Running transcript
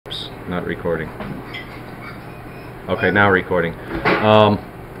not recording. Okay, now recording.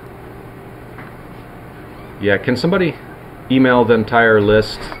 Yeah, can somebody email the entire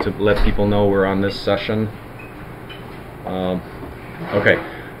list to let people know we're on this session? Okay.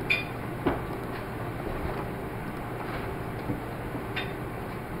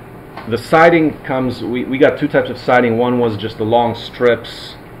 The siding comes, we got two types of siding. One was just the long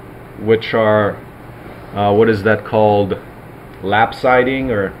strips, which are, what is that called? Lap siding,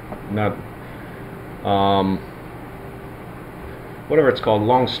 or not, whatever it's called,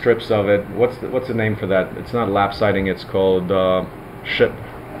 long strips of it. What's the name for that? It's not lap siding, it's called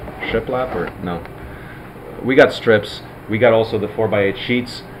shiplap, or no. We got strips. We got also the 4x8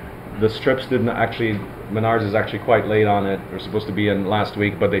 sheets. The strips didn't actually, Menards is actually quite late on it. They're supposed to be in last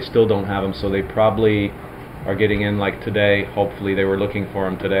week, but they still don't have them, so they probably are getting in like today. Hopefully they were looking for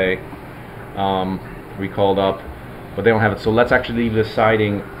them today. We called up, but they don't have it. So let's actually leave the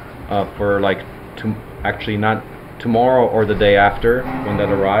siding for like, actually not tomorrow or the day after when that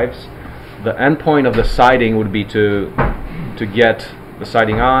arrives. The end point of the siding would be to get the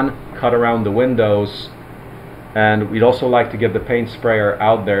siding on, cut around the windows, and we'd also like to get the paint sprayer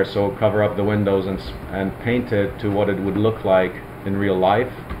out there, so cover up the windows and paint it to what it would look like in real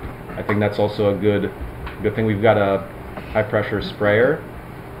life. I think that's also a good thing. We've got a high pressure sprayer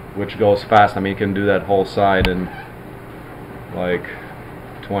which goes fast. I mean, you can do that whole side in like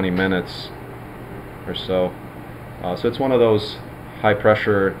 20 minutes or so. So it's one of those high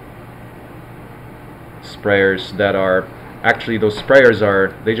pressure sprayers that are actually, those sprayers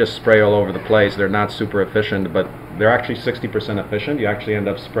are, they just spray all over the place. They're not super efficient, but they're actually 60% efficient. You actually end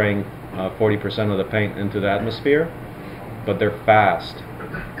up spraying 40% of the paint into the atmosphere, but they're fast.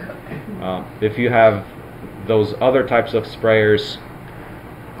 If you have those other types of sprayers,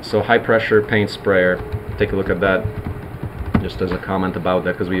 so high pressure paint sprayer, take a look at that just as a comment about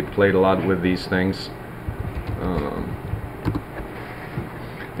that, because we played a lot with these things.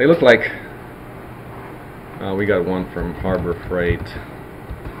 They look like, we got one from Harbor Freight.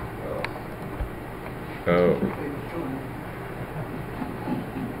 Oh.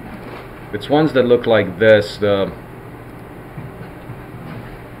 It's ones that look like this.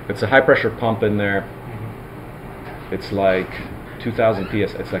 It's a high pressure pump in there. It's like 2000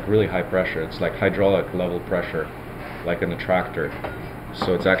 PS. It's like really high pressure. It's like hydraulic level pressure, like in a tractor.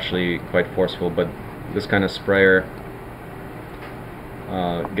 So it's actually quite forceful, but this kind of sprayer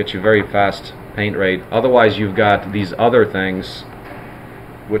gets you very fast paint rate. Otherwise you've got these other things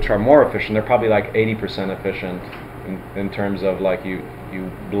which are more efficient. They're probably like 80% efficient in terms of like you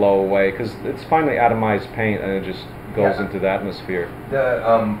blow away, because it's finely atomized paint and it just goes into the atmosphere.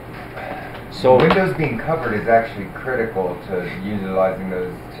 So windows being covered is actually critical to utilizing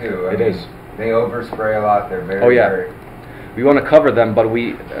those too. I mean, they overspray a lot. They're very, very... We want to cover them, but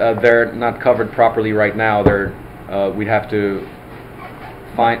they're not covered properly right now. We'd have to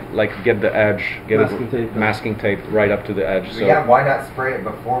get the edge, masking tape right up to the edge. So yeah, why not spray it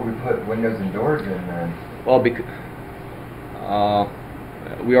before we put windows and doors in then? Well, because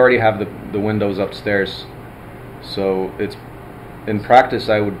we already have the windows upstairs, so it's, in practice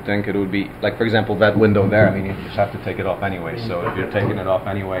I would think it would be like, for example, that window there. I mean, you just have to take it off anyway. So if you're taking it off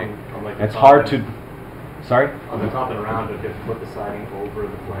anyway, it's hard to. Sorry? On the top and around, you have to put the siding over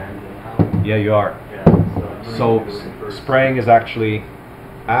the flange and out. Yeah, you are. Yeah. So spraying is actually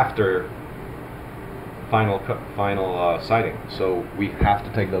after final siding. So we have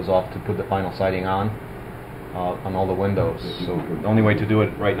to take those off to put the final siding on all the windows. So the only way to do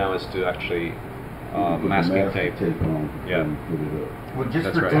it right now is to actually masking tape. Yeah. Well,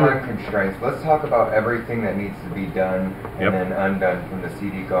 just for time constraints, let's talk about everything that needs to be done and then undone from the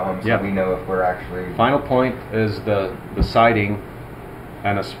CD go home, so we know if we're actually... Final point is the siding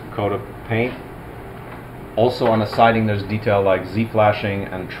and a coat of paint. Also on the siding there's detail like Z-flashing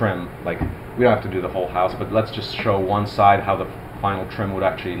and trim. Like, we don't have to do the whole house, but let's just show one side how the final trim would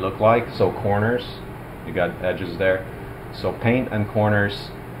actually look like. So corners, you got edges there. So paint and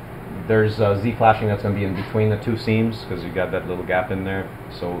corners. There's Z-flashing that's going to be in between the two seams, because you got that little gap in there.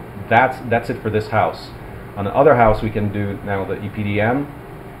 So that's it for this house. On the other house we can do now the EPDM.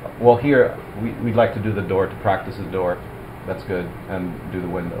 Well, here we'd like to do the door, to practice the door. That's good. And do the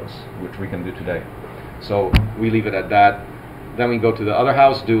windows, which we can do today. So we leave it at that. Then we go to the other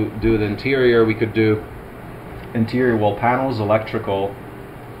house, do the interior. We could do interior wall panels, electrical,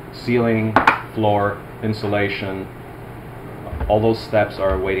 ceiling, floor, insulation. All those steps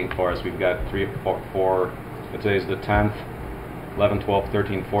are waiting for us. We've got 3, 4, today's the 10th, 11, 12,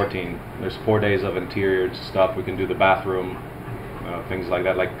 13, 14. There's 4 days of interior stuff. We can do the bathroom, things like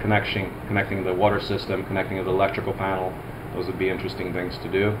that, like connecting the water system, connecting the electrical panel. Those would be interesting things to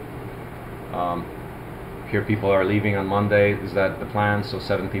do. Here people are leaving on Monday. Is that the plan? So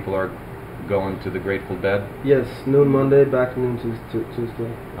 7 people are going to the Grateful Dead? Yes, noon Monday, back noon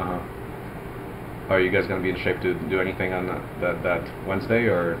Tuesday. Are you guys going to be in shape to do anything on that Wednesday,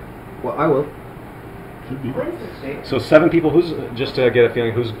 or? Well, I will. So 7 people. Who's, just to get a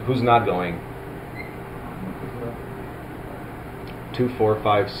feeling, who's not going? 2, 4,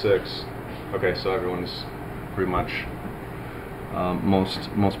 5, 6. Okay, so everyone's pretty much.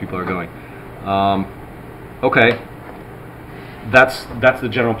 Most people are going. Okay, that's the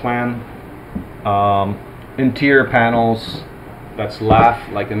general plan. Interior panels. That's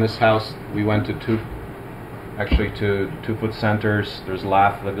lath. Like in this house, we went to 2-foot centers. There's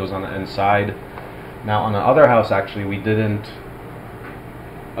lath that goes on the inside. Now on the other house, actually, we didn't.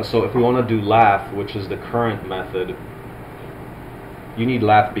 So if we want to do lath, which is the current method, you need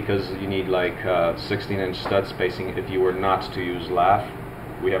lath because you need like 16-inch stud spacing. If you were not to use lath,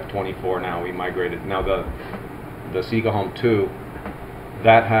 we have 24 now. We migrated. Now the Seagull Home 2,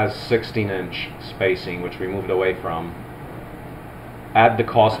 that has 16-inch spacing, which we moved away from, at the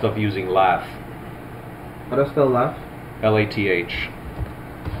cost of using lath. How do I spell lath? L-A-T-H.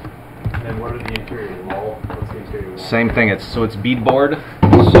 And then what are the interior wall? What's the interior wall? Same thing. It's beadboard.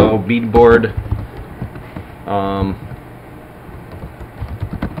 So beadboard.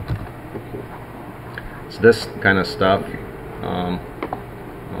 It's this kind of stuff.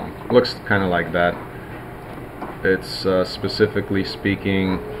 Looks kind of like that. It's specifically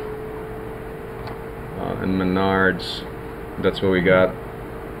speaking in Menards. That's what we got.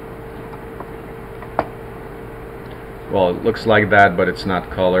 Well, it looks like that, but it's not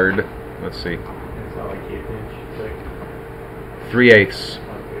colored. Let's see. It's not like 8-inch thick. 3/8.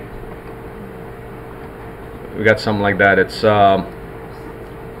 Okay. We got something like that. It's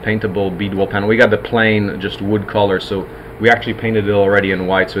paintable bead wall panel. We got the plain, just wood color, so we actually painted it already in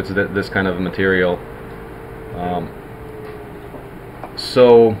white, so it's this kind of material.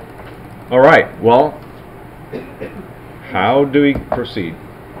 So, all right. Well, how do we proceed?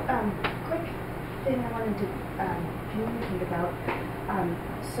 Quick thing I wanted to communicate about.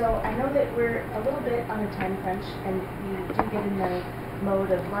 So I know that we're a little bit on a time crunch, and we do get in the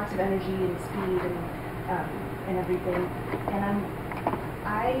mode of lots of energy and speed and everything. And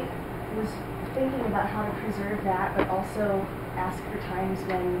I was thinking about how to preserve that, but also ask for times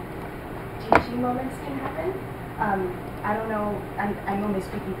when teaching moments can happen. I don't know, I'm only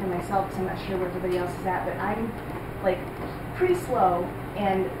speaking for myself because I'm not sure where everybody else is at, but I'm like pretty slow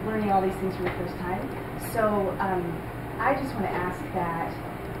and learning all these things for the first time. So I just want to ask that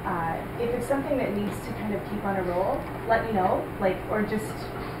if it's something that needs to kind of keep on a roll, let me know, like, or just,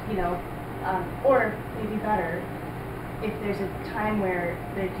 you know, or maybe better, if there's a time where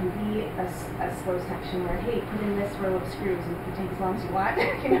there can be a slow section where, hey, put in this row of screws and you can take as long as you want,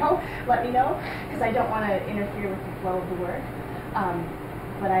 you know, let me know, because I don't want to interfere with the flow of the work.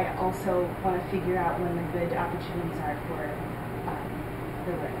 But I also want to figure out when the good opportunities are for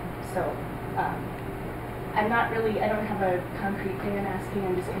the learning. So I'm not really, I don't have a concrete thing I'm asking,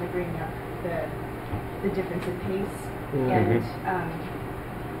 I'm just kind of bringing up the difference in pace and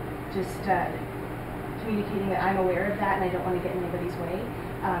just communicating that I'm aware of that and I don't want to get in anybody's way,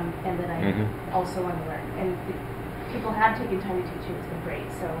 and that I also want to learn. And if people have taken time to teach you, it's been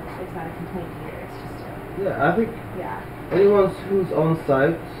great, so it's not a complaint either, it's just I think anyone who's on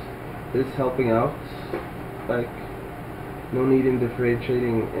site is helping out. Like, no need in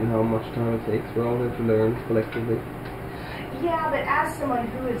differentiating in how much time it takes. We're all here to learn collectively. Yeah, but as someone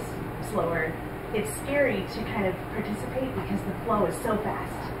who is slower, it's scary to kind of participate because the flow is so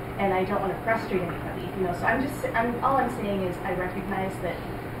fast. And I don't want to frustrate anybody, you know. So all I'm saying is I recognize that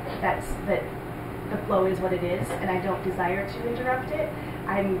the flow is what it is, and I don't desire to interrupt it.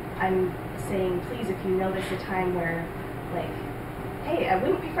 I'm saying, please, if you notice a time where, like, hey, I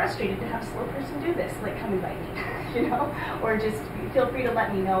wouldn't be frustrated to have a slow person do this, like, come invite me, you know, or just feel free to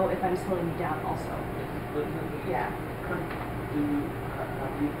let me know if I'm slowing you down, also. Yeah.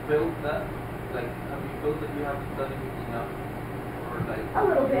 Have you felt that? Like, have you felt that you haven't done it enough? A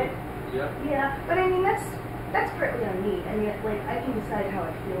little bit. Yeah. Yeah, but I mean that's partly on me. I mean, like, I can decide how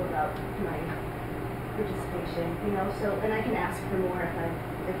I feel about my participation, you know. So, and I can ask for more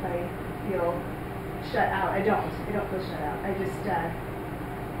if I feel shut out. I don't feel shut out. I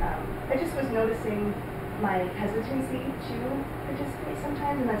just was noticing my hesitancy to participate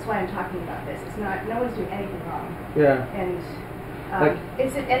sometimes, and that's why I'm talking about this. It's not, no one's doing anything wrong. Yeah. And like,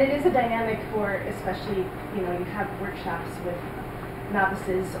 it is a dynamic for, especially, you know, you have workshops with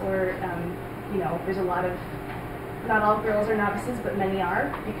novices, or you know, there's a lot of, not all girls are novices, but many are,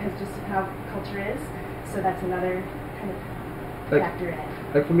 because just of how culture is. So that's another kind of factor in it.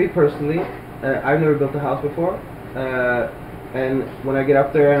 like for me personally, I've never built a house before, and when I get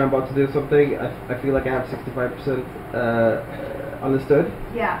up there and I'm about to do something, I feel like I have 65% understood.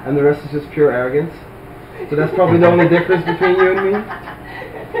 Yeah. And the rest is just pure arrogance. So that's probably the only difference between you and me.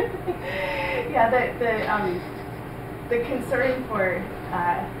 Yeah, the concern for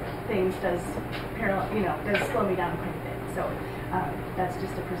things does does slow me down quite a bit. So that's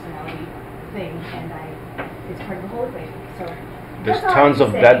just a personality thing, and it's part of the whole equation. So there's tons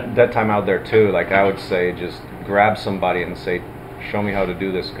of dead time out there too. Like I would say, just grab somebody and say, show me how to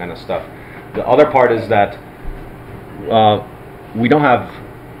do this kind of stuff. The other part is that we don't have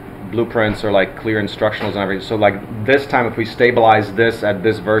blueprints or like clear instructionals and everything. So like this time, if we stabilize this at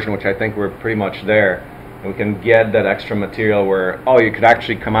this version, which I think we're pretty much there, and we can get that extra material where, oh, you could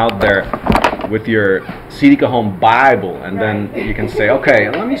actually come out there with your CD Home Bible, and then you can say, okay,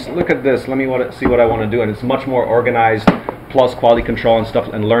 let me look at this, let me see what I want to do, and it's much more organized, plus quality control and stuff,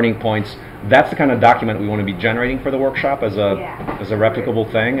 and learning points. That's the kind of document we want to be generating for the workshop as a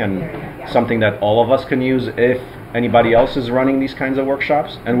replicable thing, and something that all of us can use if anybody else is running these kinds of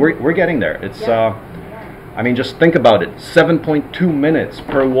workshops. And we're getting there. It's I mean, just think about it. 7.2 minutes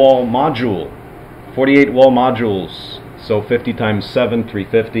per wall module, 48 wall modules, so 50 times 7,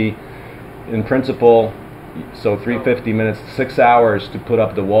 350. In principle, so 350 minutes, 6 hours to put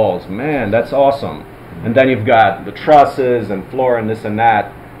up the walls. Man, that's awesome. And then you've got the trusses and floor and this and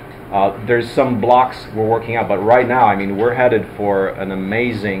that. There's some blocks we're working out, but right now, I mean, we're headed for an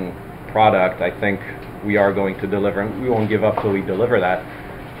amazing product. I think we are going to deliver, and we won't give up till we deliver that.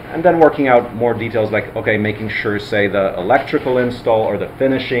 And then working out more details, like, okay, making sure, say, the electrical install or the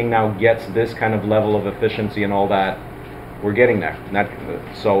finishing now gets this kind of level of efficiency and all that. We're getting there.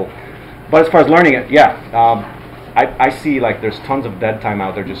 But as far as learning it, I see like there's tons of dead time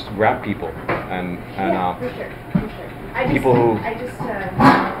out there. Just grab people and for sure. People who I just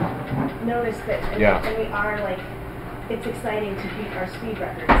noticed that, and we are like, it's exciting to beat our speed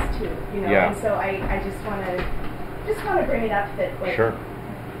records too, you know. And so I just want to bring it up that like,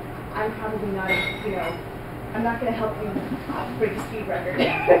 I'm probably not, I'm not going to help you break a speed record,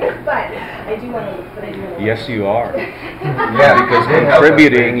 but I do want to. Yes, you are. Yeah, because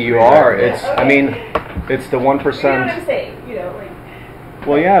contributing, you are. It's. I mean, it's the 1%. You know what I'm saying? Like.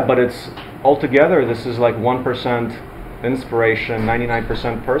 Well, yeah, but it's altogether. This is like 1% inspiration,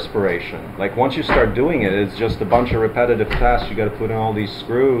 99% perspiration. Like once you start doing it, it's just a bunch of repetitive tasks. You got to put in all these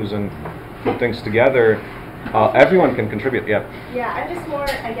screws and put things together. Everyone can contribute. Yeah. Yeah, I'm just more,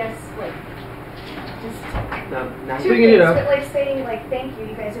 I guess, like. Just bringing it up. But like saying like thank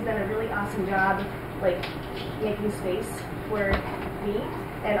you guys have done a really awesome job like making space for me,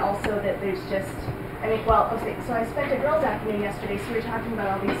 and also that there's just so I spent a girls afternoon yesterday, so we were talking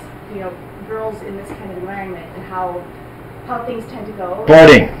about all these girls in this kind of environment and how things tend to go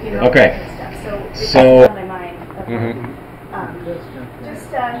boarding okay kind of stuff. So it's on my mind just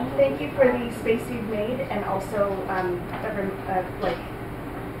thank you for the space you've made, and also like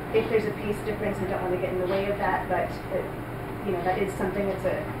if there's a pace difference, I don't want to get in the way of that, but that is something that's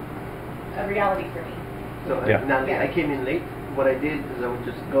a reality for me. So I came in late. What I did is I would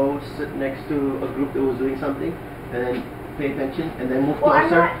just go sit next to a group that was doing something, and then pay attention, and then move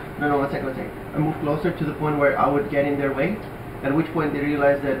closer. No, one second. I moved closer to the point where I would get in their way, at which point they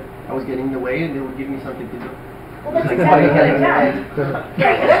realized that I was getting in the way, and they would give me something to do. Well, that's exactly what I've done. Right,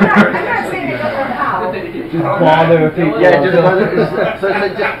 and I'm not saying I don't know how. Just bother people. Just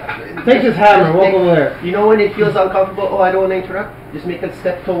take this hammer, walk over there. You know when it feels uncomfortable, oh, I don't want to interrupt, just make a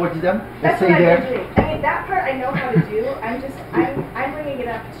step towards them. That's what I'm doing. I mean, that part I know how to do. I'm bringing it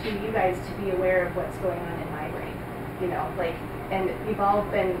up to you guys to be aware of what's going on in my brain. And you've all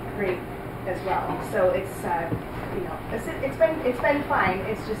been great as well. So it's been fine.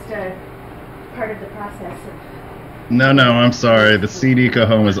 It's just a part of the process of. No, I'm sorry. The CD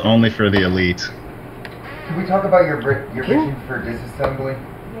Home is only for the elite. Can we talk about your vision for disassembly?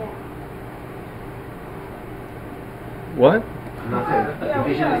 Yeah. What? Nothing. The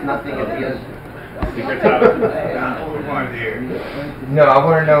vision is nothing at the end. No, I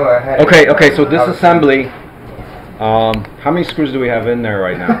want to know ahead. Okay. So disassembly. How many screws do we have in there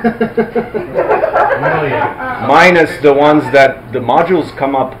right now? Minus the ones that the modules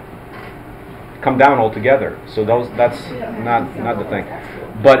come down altogether. So that's not the thing.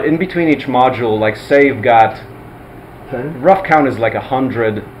 But in between each module, like say you've got rough count is like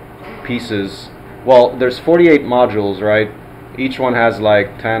 100 pieces. Well, there's 48 modules, right? Each one has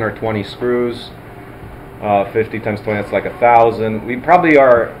like 10 or 20 screws. 50 times 20, that's like 1,000. We probably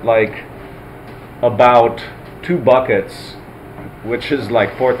are like about 2 buckets, which is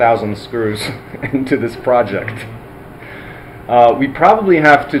like 4,000 screws into this project. We probably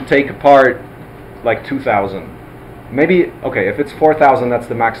have to take apart like 2,000. Maybe, okay, if it's 4,000, that's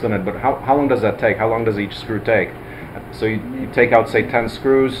the max limit, but how long does that take? How long does each screw take? So you take out, say, 10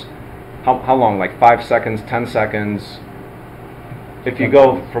 screws. How long? Like 5 seconds, 10 seconds? If you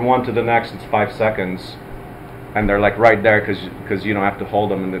go from one to the next, it's 5 seconds. And they're like right there because you don't have to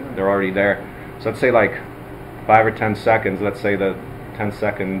hold them and they're already there. So let's say like 5 or 10 seconds. Let's say that 10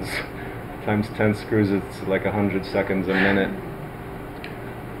 seconds times 10 screws, it's like 100 seconds a minute.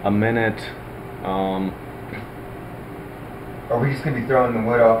 A minute. Are we just going to be throwing the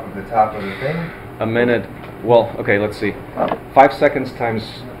wood off of the top of the thing? A minute. Well, okay, let's see. 5 seconds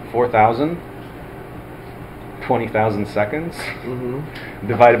times 4,000. 20,000 seconds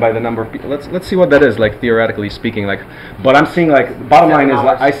divided by the number of people. Let's see what that is, like theoretically speaking. Like, but I'm seeing like bottom line is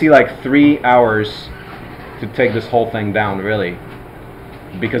like, I see like 3 hours to take this whole thing down, really,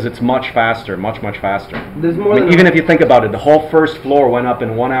 because it's much faster, much faster. There's more even if you think about it, the whole first floor went up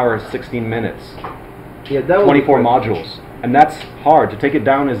in 1 hour 16 minutes. Yeah, that 24 modules, and that's hard. To take it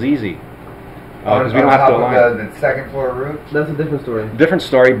down is easy. Because we don't have to align. The second floor roof? That's a different story. Different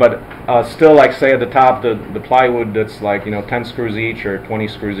story, but still, like say at the top, the plywood that's like 10 screws each or 20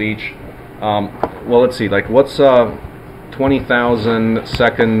 screws each. Well, let's see. Like, what's 20,000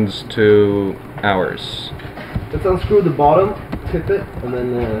 seconds to hours? Let's unscrew the bottom, tip it, and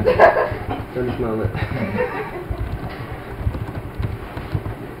then smell it.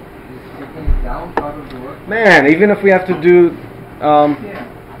 Man, even if we have to do.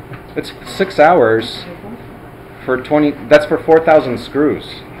 It's 6 hours for 20. That's for 4,000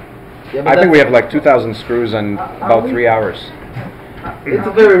 screws. Yeah, I think we have like 2,000 screws and about 3 hours. It's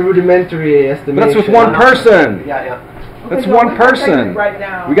a very rudimentary estimation. But that's with one person. Yeah. That's one person. Right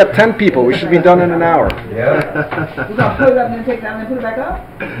now. We got 10 people. We should be done in an hour. Yeah. We're gonna put it up and then take it down and then put it back up.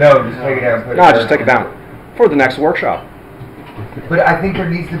 No, just take it down. Put it No, just take it down for the next workshop. But I think there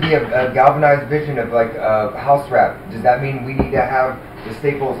needs to be a galvanized vision of like house wrap. Does that mean we need to have the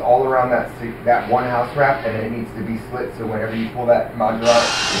staples all around that one house wrap, and it needs to be split so whenever you pull that module out,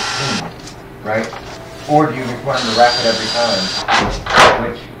 it's clean, right? Or do you just want them to wrap it every time,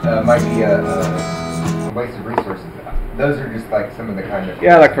 which might be a waste of resources? Those are just like some of the kind of...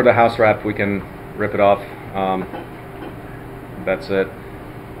 Yeah, like for the house wrap, we can rip it off. That's it.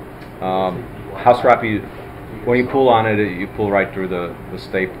 House wrap, when you pull on it, you pull right through the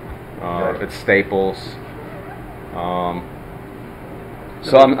staple. It's staples.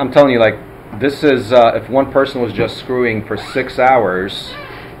 So I'm telling you, like, this is if one person was just screwing for 6 hours,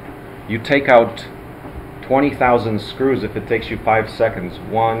 you take out 20,000 screws if it takes you 5 seconds.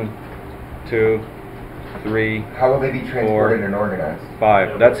 1, 2, 3. How will they be transported and organized?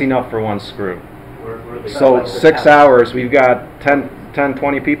 5. That's enough for one screw. So 6 hours, we've got 10,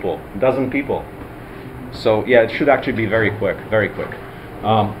 20 people, a dozen people. So yeah, it should actually be very quick, very quick.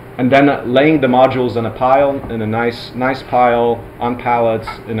 And then laying the modules in a pile, in a nice pile on pallets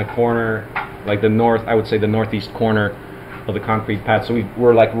in a corner, like I would say the northeast corner of the concrete pad. So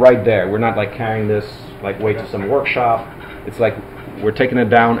we're like right there. We're not like carrying this like way to some workshop. It's like we're taking it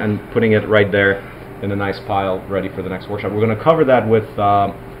down and putting it right there in a nice pile, ready for the next workshop. We're going to cover that with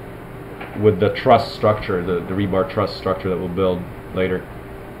the truss structure, the rebar truss structure that we'll build later.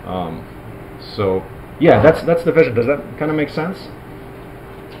 So yeah, that's the vision. Does that kind of make sense?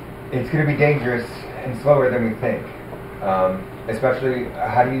 It's going to be dangerous and slower than we think. Especially,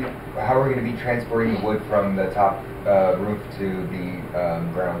 how are we going to be transporting the wood from the top roof to the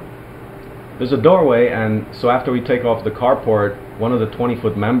ground? There's a doorway, and so after we take off the carport, one of the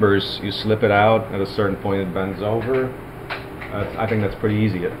 20-foot members, you slip it out at a certain point, it bends over. I think that's pretty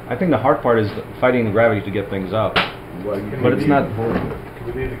easy. I think the hard part is fighting the gravity to get things up. But it's not.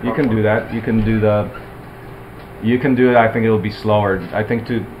 You can do that. You can do it. I think it'll be slower. I think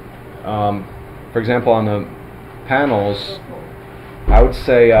for example, on the panels, I would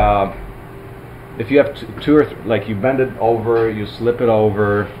say if you have two or like you bend it over, you slip it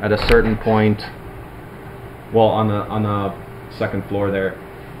over at a certain point. Well, on the second floor there,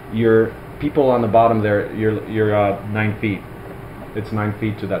 your people on the bottom there, you're 9 feet. It's 9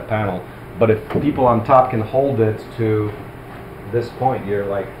 feet to that panel. But if people on top can hold it to this point, you're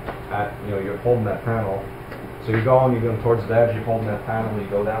like you're holding that panel. So you're going towards the edge, you're holding that panel, you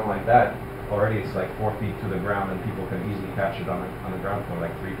go down like that. Already it's like 4 feet to the ground, and people can easily catch it on the ground floor,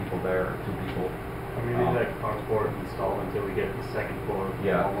 like 3 people there or 2 people. We need that carport installed until we get the second floor.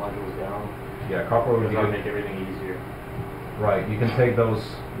 Yeah. All modules down. Yeah, carport would make everything easier. Right, you can take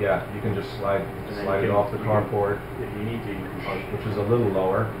those. Yeah, you can just slide it off the carport. If you need to, you can park. Which is a little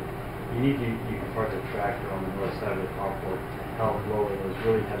lower. You can park the tractor on the north side of the carport to help lower those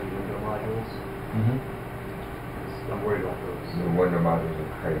really heavy window modules. Mm-hmm. I'm worried about those. The window modules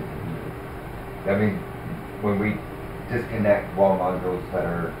are crazy. I mean, when we disconnect wall modules that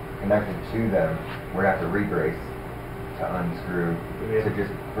are connected to them, we're gonna have to rebrace to unscrew to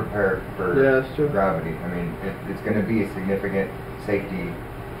just prepare for that's true. gravity. I mean, it's going to be a significant safety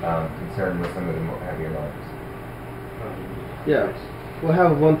concern with some of the more heavier models. Yeah, we'll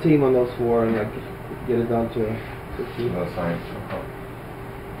have one team on those 4 and like get it down to 15. No science.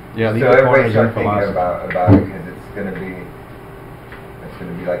 Yeah, So leave the everybody corners in start for thinking last. about it because it's going to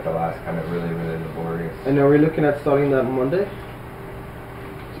be like the last kind of really, really laborious. And are we looking at starting that Monday?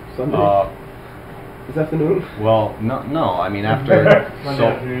 Sunday? This afternoon? Well, no. I mean, after Monday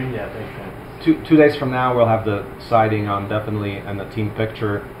afternoon, yeah, thanks, man. 2 days from now, we'll have the siding on definitely and the team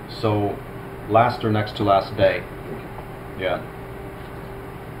picture. So, last or next to last day. Yeah.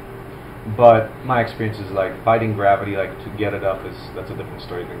 But my experience is like fighting gravity, like to get it up that's a different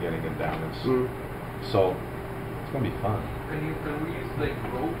story than getting it down. So it's gonna be fun. Can we use like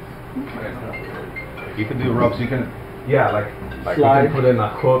ropes? You can do ropes. You can. Yeah, like you Slide. can put in a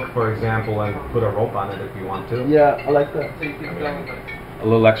hook, for example, and put a rope on it if you want to. Yeah, I like that. So you can go like A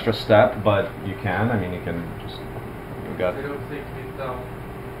little extra step, but you can. I mean, you can just. You got. instead of 6 feet down.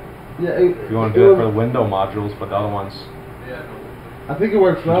 Yeah, If you want to do it for the window modules, but the other ones. Yeah, no. I think it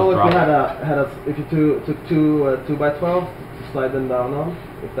works well Just if you drop if you took two 2x12 to slide them down on,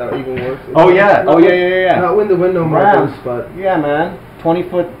 if that even works. Oh yeah! Oh yeah! Not with the window Ramp. modules, but Yeah, man.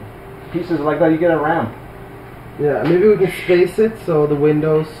 20-foot pieces like that, you get a ramp. yeah, maybe we can space it so the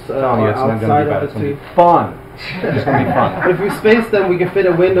windows Telling you, are it's not gonna outside be bad. of It's the gonna two. be fun. It's gonna be fun. If we space them, we can fit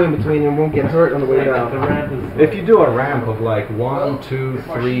a window in between and won't get hurt on the way The down. ramp is. If you do a ramp of like 1, 2,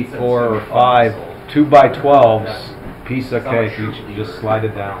 3, 4, or 5 2x12s, piece of cake, you just slide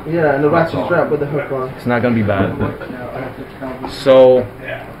it down. Yeah, and the ratchet strap with the hook on. It's not gonna be bad. So,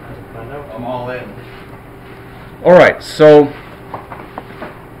 I'm all in. all right. So,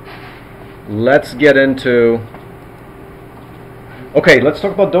 let's get into. Okay, let's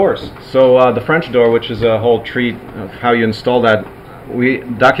talk about doors. So the French door, which is a whole treat of how you install that, we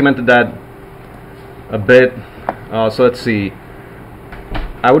documented that a bit. So let's see.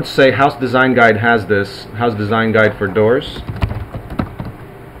 I would say House Design Guide has this. House Design Guide for doors.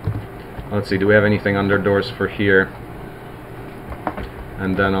 Let's see, do we have anything under doors for here?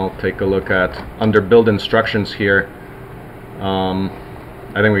 And then I'll take a look at under build instructions here. I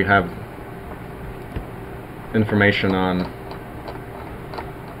think we have information on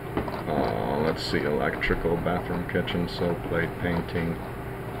let's see, electrical, bathroom, kitchen, soap plate, painting,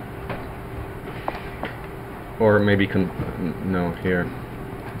 or maybe no, here.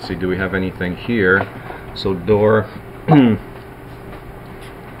 Let's see, do we have anything here? So door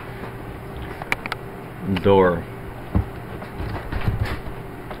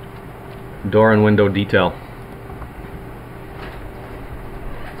door and window detail.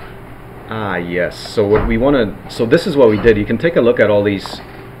 Ah, yes. So what we want to, so this is what we did. You can take a look at all these.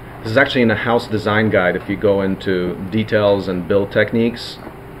 This is actually in the House Design Guide. If you go into details and build techniques,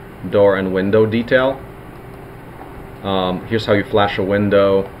 door and window detail. Here's how you flash a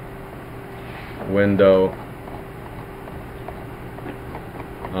window.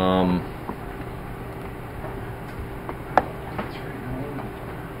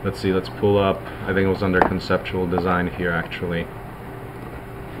 Let's see, let's pull up, I think it was under conceptual design here actually.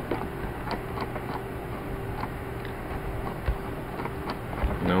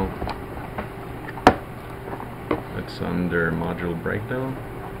 No. It's under module breakdown.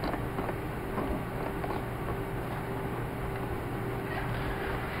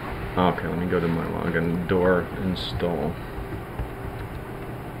 Okay, let me go to my login. Door install.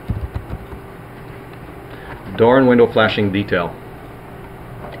 Door and window flashing detail.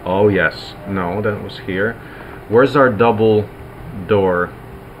 Oh yes. No, that was here. Where's our double door?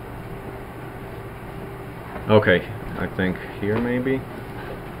 Okay, I think here maybe.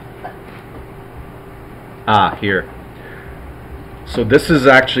 Ah, here. So this is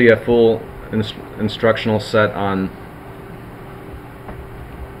actually a full instructional set on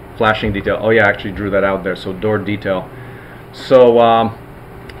flashing detail. Oh yeah, I actually drew that out there. So door detail. So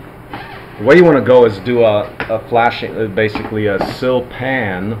the way you want to go is do a flashing, basically a sill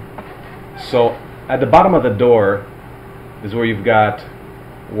pan. So at the bottom of the door is where you've got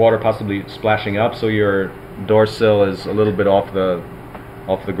water possibly splashing up. So your door sill is a little bit off the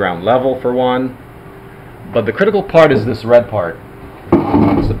ground level for one. But the critical part is this red part.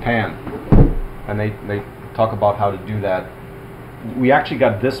 It's the pan, and they talk about how to do that. We actually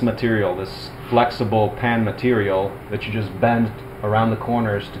got this material, this flexible pan material that you just bend around the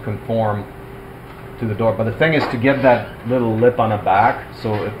corners to conform to the door. But the thing is to get that little lip on the back,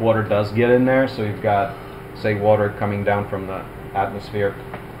 so if water does get in there, so you've got say water coming down from the atmosphere.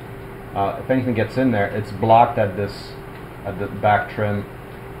 If anything gets in there, it's blocked at the back trim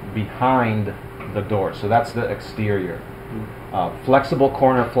behind the door. So that's the exterior. Flexible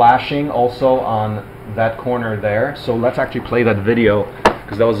corner flashing also on that corner there. So let's actually play that video,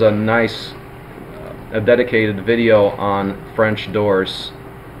 because that was a nice, a dedicated video on French doors.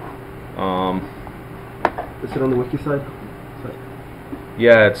 Is it on the wiki side?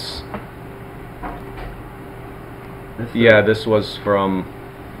 Yeah, it's. Yeah, this was from.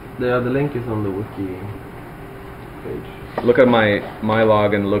 The link is on the wiki page. Look at my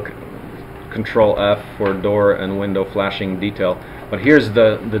log and look. Control F for door and window flashing detail. But here's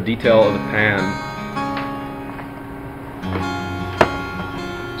the detail of the pan.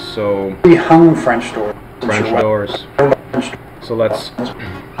 So We hung French doors. French doors. So let's.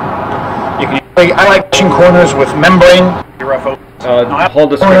 You can. I like pushing corners with membrane. Whole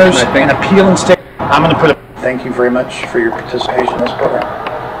description, I think. And a peel and stick. I'm going to put a. Thank you very much for your participation in this program.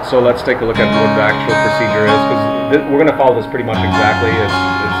 So let's take a look at what the actual procedure is, because we're going to follow this pretty much exactly. It's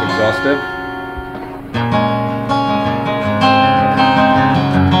exhaustive.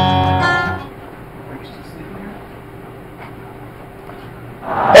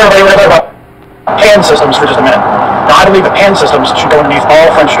 Hey everybody, we're going to talk about pan systems for just a minute. Now I believe that pan systems should go underneath all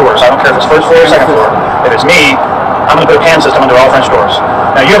French doors. I don't care if it's first floor or second floor. If it's me, I'm going to put a pan system under all French doors.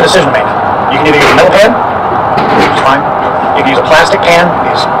 Now you have a decision to make. You can either use a metal pan, which is fine. You can use a plastic pan,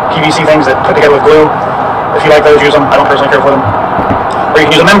 these PVC things that put together with glue. If you like those, use them. I don't personally care for them. Or you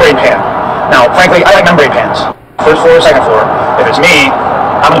can use a membrane pan. Now, frankly, I like membrane pans. First floor or second floor. If it's me,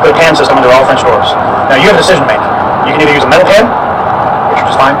 I'm going to put a pan system under all French doors. Now you have a decision to make. You can either use a metal pan, which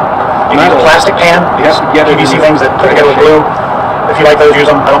is fine. You can use a plastic pan, these PVC things that put together with glue. If you like those, use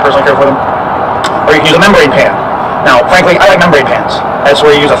them. I don't personally care for them. Or you can use a membrane pan. Now, frankly, I like membrane pans. That's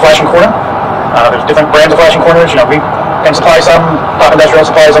where you use a flashing corner. There's different brands of flashing corners. You know, we can supply some. Top Industrial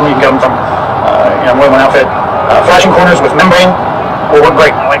supplies them. You can get them from more than one outfit. Flashing corners with membrane will work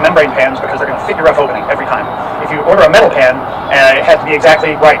great. I like membrane pans because they're going to fit your rough opening every time. If you order a metal pan, it has to be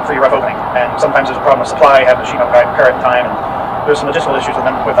exactly right for your rough opening. And sometimes there's a problem with supply. Have the sheet metal guy prepare it in time. And there's some logistical issues with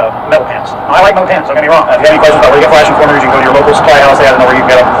metal pans. Now, I like metal pans, don't get me wrong. If you have any questions about where you get flashing corners, you can go to your local supply house. They have to know where you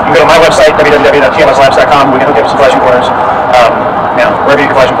can get them. You can go to my website, www.tmslabs.com. We can hook you up with some flashing corners. Wherever you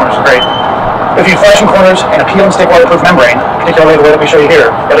get flashing corners is great. If you use flashing corners and a peel and stick waterproof membrane, particularly the way that we show you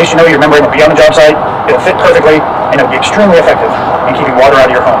here, at least you know your membrane will be on the job site, it'll fit perfectly, and it'll be extremely effective in keeping water out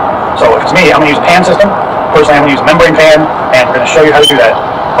of your home. So if it's me, I'm going to use a pan system. Personally, I'm going to use a membrane pan, and we're going to show you how to do that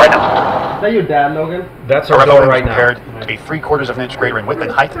right now. Is that your dad, Logan? That's our door right now. Prepared to be 3/4 of an inch greater in width and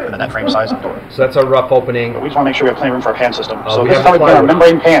height than the net frame size of the door. So that's our rough opening. We just want to make sure we have plenty of room for a pan system. So we this is how we put our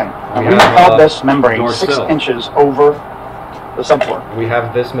membrane pan. We We have, held this membrane door 6 sill. inches over the subfloor. We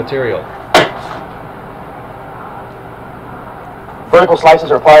have this material. Vertical slices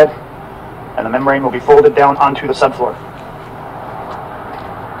are applied, and the membrane will be folded down onto the subfloor.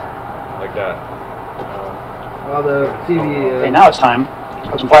 Like that. The TV. Okay, now it's time to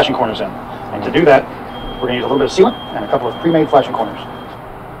put some flashing corners in. And to do that, we're going to use a little bit of sealant and a couple of pre-made flashing corners.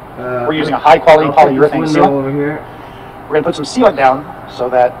 We're using a high-quality polyurethane sealant. Over here. We're going to put some sealant down so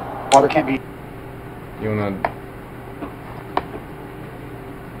that water can't be... You wanna?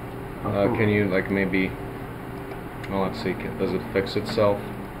 Can you maybe? Well, let's see. Does it fix itself?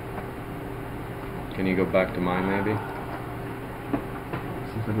 Can you go back to mine maybe?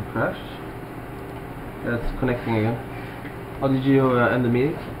 Seems like a crash. Yeah, it's connecting again. Oh, did you end the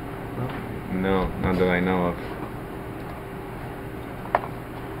meeting? No, not that I know of.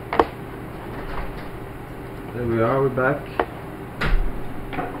 There we are, we're back.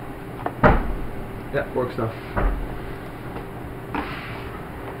 Yeah, works now.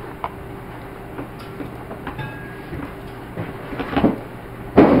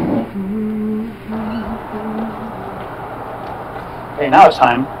 Okay, now it's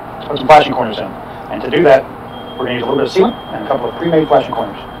time to put some flashing corners in. And to do that, we're going to use a little bit of sealant and a couple of pre-made flashing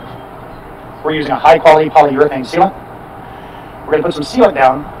corners. We're using a high-quality polyurethane sealant. We're going to put some sealant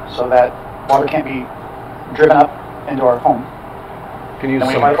down so that water can't be driven up into our home. Can use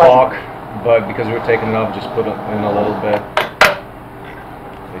some caulk, but because we're taking it off, just put it in a little bit.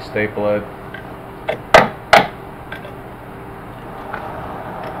 They staple it.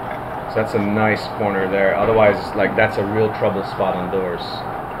 So that's a nice corner there. Otherwise, that's a real trouble spot on doors.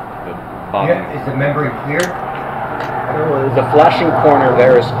 The bottom. Yeah, is the membrane clear? The flashing corner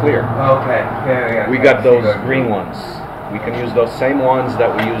there is clear. Okay. Yeah. We got those green ones. We can use those same ones that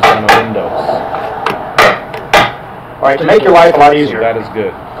we used on the windows. All right, to make your life a lot easier, So that is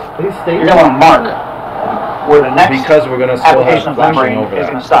good. you're going to want to mark where the next Because we're going to still have application of flashing membrane over is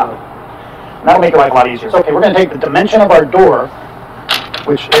that. going to stop. And that'll make your life a lot easier. So, okay, we're going to take the dimension of our door,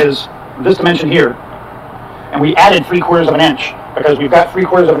 which is this dimension here, and we added 3/4 of an inch because we've got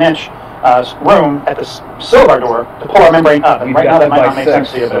 3/4 of an inch room at the sill of our door to pull our membrane up. And right now that might not make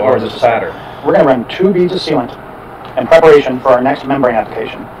sense to you, but ours is fatter. We're going to run 2 beads of sealant in preparation for our next membrane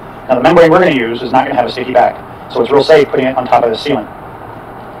application. Now the membrane we're going to use is not going to have a sticky back, so it's real safe putting it on top of the sealant.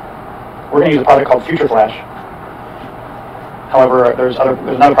 We're going to use a product called Future Flash. However, there's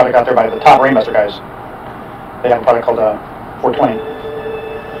another product out there by the top Rainbuster guys. They have a product called 420.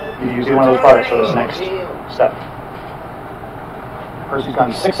 You can use either one of those products for this next step. First, he's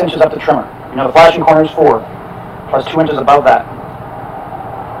gone 6 inches up the trimmer. You know the flashing corner is 4, plus 2 inches above that.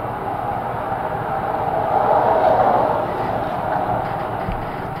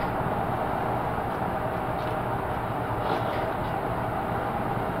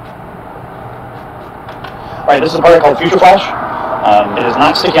 All right, this is a product called Future Flash. It is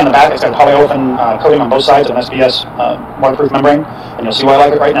not sticky on the back. It's got polyolefin coating on both sides of an SBS waterproof membrane, and you'll see why I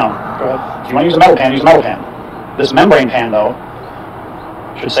like it right now. Go ahead. If you want to use a metal pan, use a metal pan. This membrane pan, though,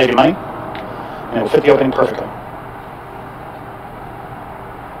 should save you money, and it will fit the opening perfectly.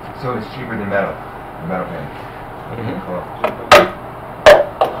 So it's cheaper than metal, the metal pan. Cool.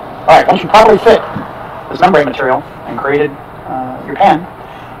 All right, once you properly fit this membrane material and created your pan,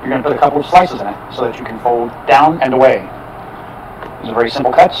 you're going to put a couple of slices in it so that you can fold down and away. These are very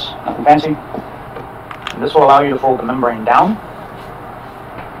simple cuts, nothing fancy. And this will allow you to fold the membrane down.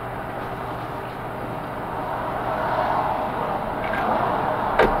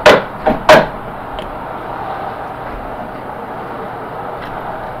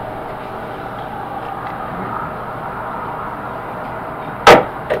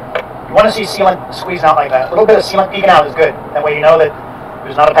 You want to see sealant squeezing out like that. A little bit of sealant peeking out is good. That way you know that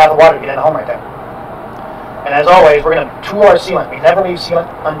there's not a path of water to get in the home right there. And as always, we're going to tool our sealant. We never leave sealant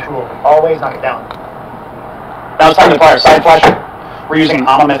untooled. We always knock it down. Now it's time to apply our side flashing. We're using an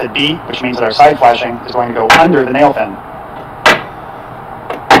AMA method B, which means that our side flashing is going to go under the nail fin.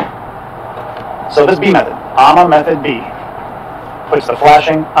 So this B method, AMA method B, puts the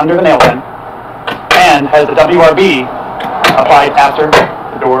flashing under the nail fin and has the WRB applied after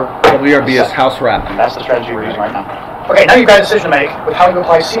the door. WRB is house wrap. And that's the strategy we're using right now. Okay, now you've got a decision to make with how you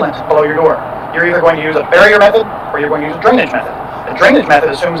apply sealant below your door. You're either going to use a barrier method or you're going to use a drainage method. The drainage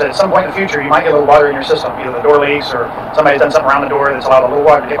method assumes that at some point in the future you might get a little water in your system. Either the door leaks or somebody's done something around the door that's allowed a little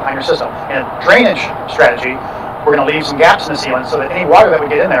water to get behind your system. In a drainage strategy, we're going to leave some gaps in the sealant so that any water that we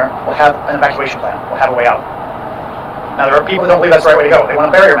get in there will have an evacuation plan, will have a way out. Now there are people that don't believe that's the right way to go. They want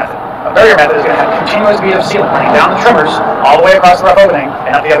a barrier method. A barrier method is going to have a continuous bead of sealant running down the trimmers all the way across the rough opening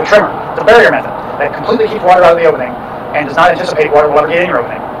and up the other trimmer. It's a barrier method that completely keeps water out of the opening and does not anticipate water will ever get in your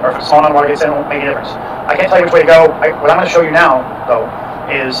opening, or if a small amount of water gets in, it won't make a difference. I can't tell you which way to go. What I'm going to show you now, though,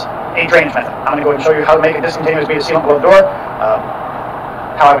 is a drainage method. I'm going to go ahead and show you how to make a discontinuous bead of sealant below the door,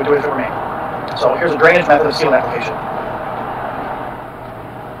 how I would do it if it were me. So here's a drainage method of sealant application.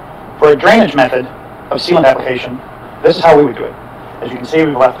 For a drainage method of sealant application, this is how we would do it. As you can see,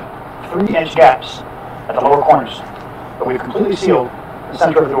 we've left 3-inch gaps at the lower corners, but we've completely sealed the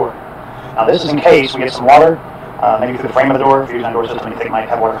center of the door. Now this is in case we get some water, maybe through the frame of the door. If you're using a door system and you think it might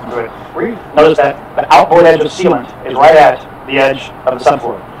have water come through it. Notice that the outboard edge of sealant is right at the edge of the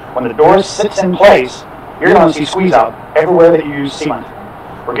subfloor. When the door sits in place, you're going to see squeeze out everywhere that you use sealant.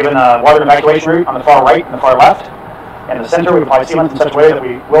 We're given a water evacuation route on the far right and the far left. In the center, we apply sealant in such a way that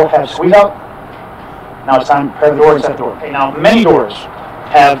we will have squeeze out. Now it's time to prepare the door and set the door. Okay, now many doors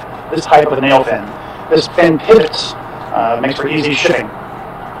have this type of a nail fin. This fin pivots, makes for easy shipping.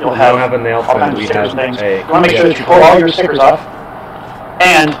 You'll have a nail all kinds fin. of stickers and things. You want to make sure that you pull all your stickers off.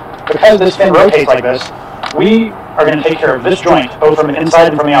 And because this fin rotates like this, we are going to take care of this joint, both from the inside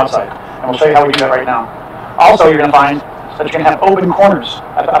and from the outside. And we'll show you how we do that right now. Also, you're going to find that you're going to have open corners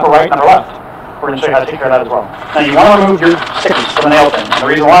at the upper right and upper left. We're going to show you how to take care of that as well. Now, you want to remove your stickers from the nail fin. And the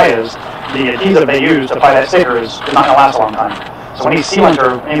reason why is the adhesive they use to apply that sticker is not going to last a long time. So any sealant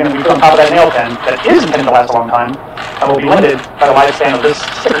or anything that we put on top of that nail pen that is intended to last a long time, that will be limited by the lifespan of this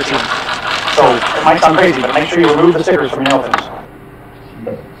sticker sealant. So it might sound crazy, but make sure you remove the stickers from your nail pens.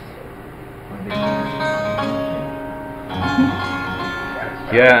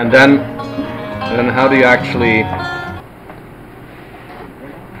 Yeah, and then how do you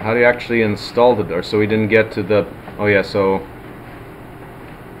actually install the door? So we didn't get to the, oh yeah, so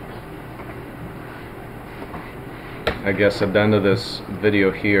I guess at the end of this video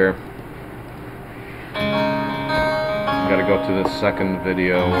here, we gotta go to the second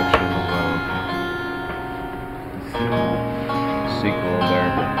video, which is sequel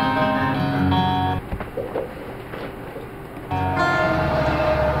there.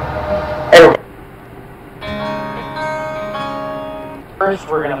 First,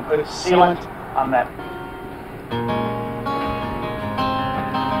 we're going to put sealant on that.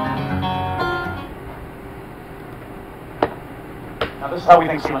 Now this is how we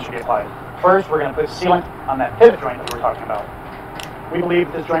think sealant should be applied. First, we're going to put sealant on that pivot joint that we were talking about. We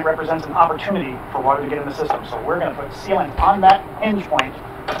believe this joint represents an opportunity for water to get in the system, so we're going to put sealant on that hinge point,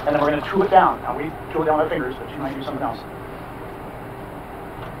 and then we're going to tool it down. Now we tool it down with our fingers, but you might do something else.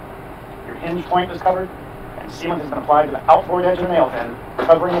 Your hinge point is covered, and sealant has been applied to the outboard edge of the nail fin,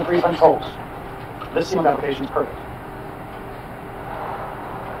 covering the 3 punch holes. This sealant application is perfect.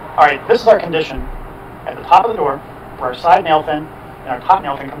 Alright, this is our condition at the top of the door, where our side nail fin and our top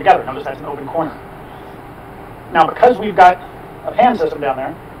nail fin come together. Notice that's an open corner. Now because we've got a pan system down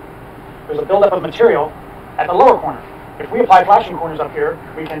there, there's a buildup of material at the lower corner. If we apply flashing corners up here,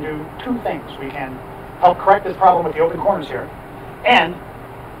 we can do 2 things. We can help correct this problem with the open corners here, and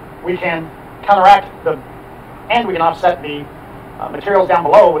we can counteract and we can offset the materials down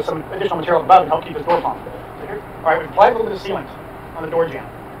below with some additional material above and help keep this door plumb. So here, all right, we've applied a little bit of sealant on the door jamb.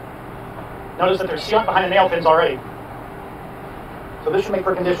 Notice that there's sealant behind the nail fins already. So this should make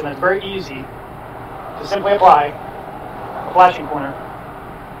for a condition that's very easy to simply apply a flashing corner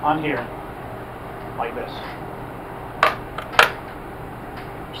on here, like this.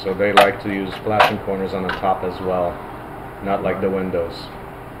 So they like to use flashing corners on the top as well, not like the windows.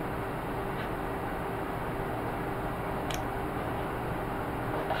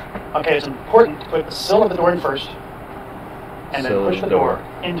 Okay, it's important to put the sill of the door in first, and then push the door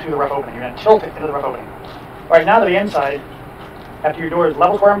into the rough opening. You're going to tilt it into the rough opening. All right, now to the inside, after your door is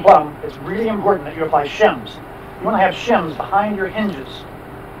level, square, and plumb, it's really important that you apply shims. You want to have shims behind your hinges.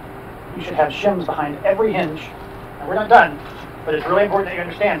 You should have shims behind every hinge. Now, we're not done, but it's really important that you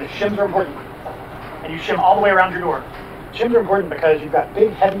understand that shims are important. And you shim all the way around your door. Shims are important because you've got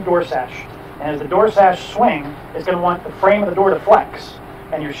big, heavy door sash. And as the door sash swing, it's going to want the frame of the door to flex.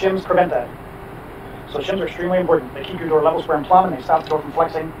 And your shims prevent that. So shims are extremely important. They keep your door level, square, and plumb, and they stop the door from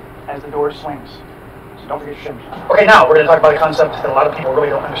flexing as the door swings. So don't forget your shims. Okay, now we're going to talk about a concept that a lot of people really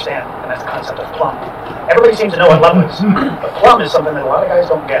don't understand, and that's the concept of plumb. Everybody seems to know what level is, but plumb is something that a lot of guys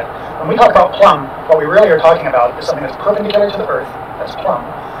don't get. When we talk about plumb, what we really are talking about is something that's perpendicular to the earth. That's plumb.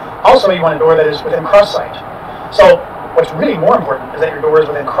 Also, you want a door that is within cross sight. So what's really more important is that your door is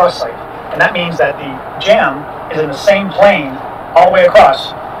within cross sight, and that means that the jamb is in the same plane all the way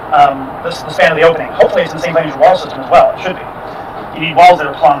across the span of the opening. Hopefully it's in the same plane as your wall system as well. It should be. You need walls that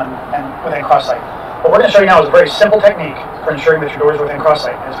are plumb and within cross sight. What we're going to show you now is a very simple technique for ensuring that your door is within cross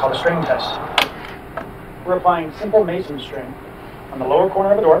sight, and it's called a string test. We're applying simple mason string on the lower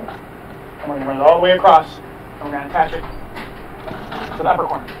corner of the door, and we're going to run it all the way across, and we're going to attach it to the upper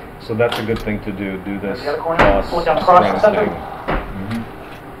corner. So that's a good thing to do. Do this the other corner, pull it down across the center.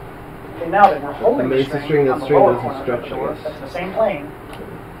 Okay, now then, we're holding the string on the lower corner of the door. That's in the same plane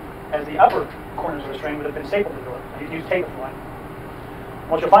as the upper corners of the string that have been stapled to the door. You can use tape if you want.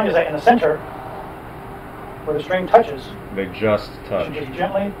 What you'll find is that in the center, where the string touches, they just touch. You should just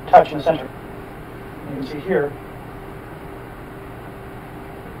gently touch in the center. You can see here.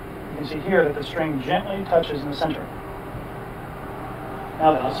 You can see here that the string gently touches in the center.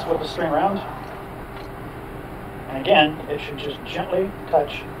 Now then, let's flip the string around. And again, it should just gently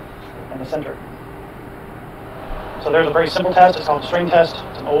touch in the center. So there's a very simple test. It's called the string test.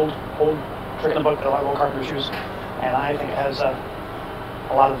 It's an old trick in the book that a lot of old carpenters use, and I think it has a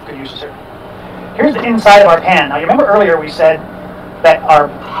lot of good uses here. Here's the inside of our pan. Now you remember earlier we said that our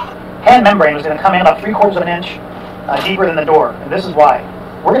pan membrane was going to come in about 3/4 of an inch deeper than the door, and this is why.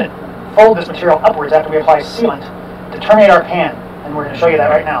 We're going to fold this material upwards after we apply sealant to terminate our pan, and we're going to show you that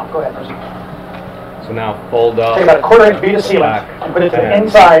right now. Go ahead, proceed. So now fold up. Take about a 1/4 inch bead of sealant and put it to the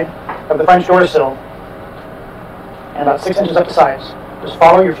inside of the French door sill, and about 6 inches up the sides. Just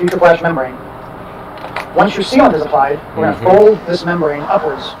follow your future flash membrane. Once your sealant is applied, we're going to fold this membrane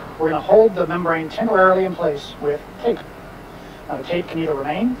upwards. We're going to hold the membrane temporarily in place with tape. Now the tape can either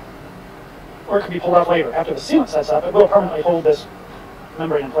remain, or it can be pulled off later. After the sealant sets up, it will permanently hold this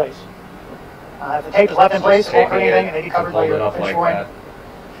membrane in place. If the tape is left in place, it won't hurt anything, and may be covered by your finish flooring.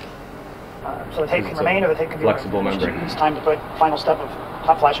 So the tape can remain, or the tape can be flexible membrane. It's time to put final step of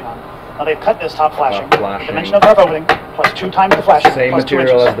top flashing on. Now they've cut this top flashing. The dimension of the rough opening plus 2 times the flashing. Same plus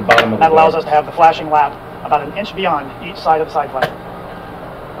material as the bottom of the door. That allows us to have the flashing lap about 1 inch beyond each side of the side flashing.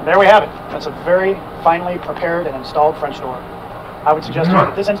 And there we have it. That's a very finely prepared and installed French door. I would suggest to you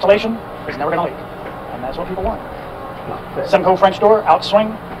that this installation is never going to leak, and that's what people want. Semco French door,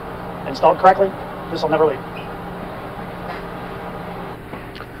 outswing, installed correctly. This will never leak.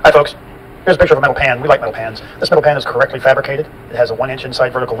 Hi, folks. Here's a picture of a metal pan. We like metal pans. This metal pan is correctly fabricated. It has a 1-inch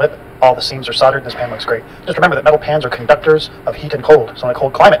inside vertical lip. All the seams are soldered. This pan looks great. Just remember that metal pans are conductors of heat and cold. So in a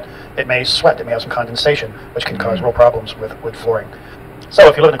cold climate, it may sweat. It may have some condensation, which can cause real problems with wood flooring. So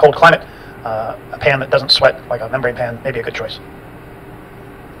if you live in a cold climate, a pan that doesn't sweat, like a membrane pan, may be a good choice.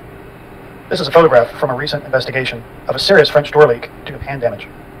 This is a photograph from a recent investigation of a serious French door leak due to pan damage.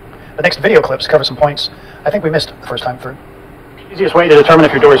 The next video clips cover some points I think we missed the first time through. The easiest way to determine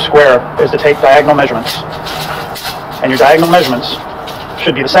if your door is square is to take diagonal measurements. And your diagonal measurements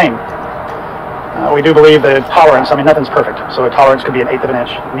should be the same. We do believe that tolerance, I mean, nothing's perfect, so a tolerance could be 1/8 of an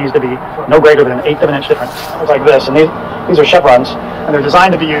inch. It needs to be no greater than 1/8 of an inch difference. It's like this, and these are chevrons, and they're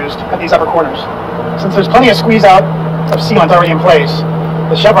designed to be used at these upper corners. Since there's plenty of squeeze out of sealant already in place,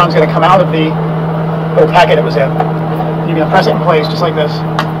 the chevron's going to come out of the little packet it was in. You're going to press it in place just like this.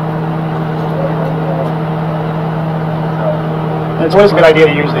 And it's always a good idea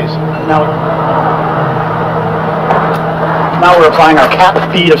to use these. Now we're applying our cap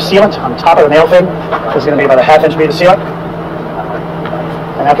bead of sealant on top of the nail fin. This is going to be about a 1/2 inch bead of sealant.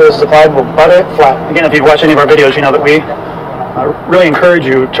 And after this is applied, we'll butter it flat. Again, if you've watched any of our videos, you know that we really encourage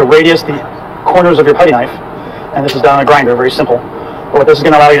you to radius the corners of your putty knife. And this is done on a grinder, very simple. But what this is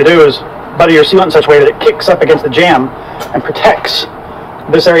going to allow you to do is butter your sealant in such a way that it kicks up against the jam and protects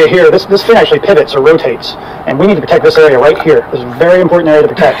this area here. This fin actually pivots or rotates, and we need to protect this area right here. This is a very important area to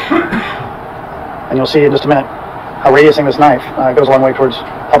protect. And you'll see in just a minute how radiusing this knife goes a long way towards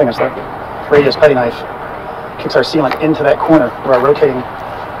helping us there. Radius putty knife kicks our sealant into that corner where our rotating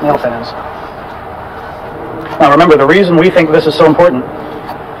nail fin is. Now remember, the reason we think this is so important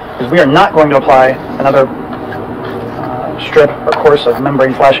is we are not going to apply another strip or course of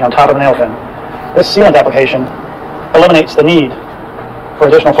membrane flashing on top of the nail fin. This sealant application eliminates the need for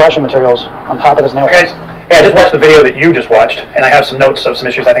additional flashing materials on top of this nail fin. Guys, hey, I just watched the video that you just watched, and I have some notes of some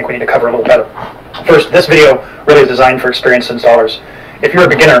issues I think we need to cover a little better. First, this video really is designed for experienced installers. If you're a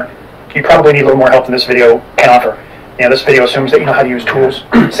beginner, you probably need a little more help than this video can offer. You know, this video assumes that you know how to use tools,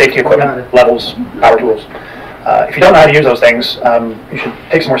 safety equipment, levels, power tools. If you don't know how to use those things, you should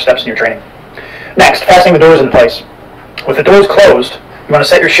take some more steps in your training. Next, fastening the doors into place. With the doors closed, you want to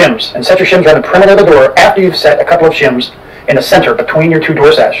set your shims, and set your shims around the perimeter of the door after you've set a couple of shims in the center between your two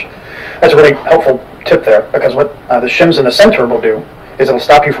door sash. That's a really helpful tip there, because what the shims in the center will do is it'll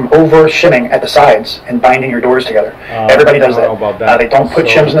stop you from over shimming at the sides and binding your doors together. Everybody does that. They don't put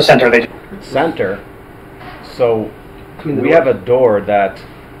shims in the center. They center. So we have a door that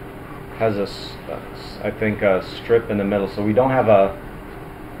has I think a strip in the middle. So we don't have a.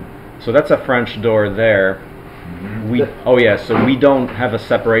 So that's a French door there. So we don't have a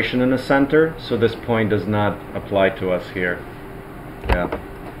separation in the center, so this point does not apply to us here. Yeah.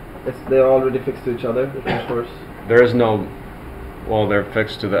 They're already fixed to each other, the French doors. There is no, well, they're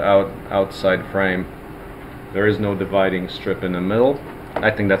fixed to the outside frame. There is no dividing strip in the middle.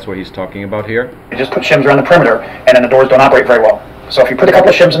 I think that's what he's talking about here. You just put shims around the perimeter, and then the doors don't operate very well. So if you put a couple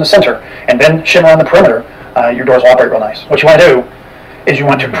of shims in the center, and then shim around the perimeter, your doors will operate real nice. What you want to do is you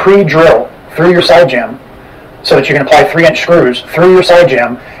want to pre-drill through your side jam, so that you can apply 3-inch screws through your side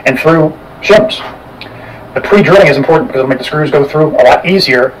jam and through shims. The pre-drilling is important because it'll make the screws go through a lot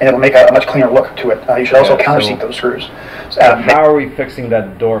easier, and it'll make a much cleaner look to it. You should also counterseat those screws. How are we fixing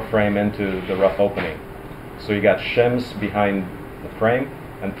that door frame into the rough opening? So you got shims behind the frame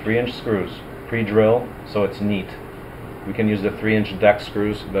and 3-inch screws. Pre-drill, so it's neat. We can use the 3-inch deck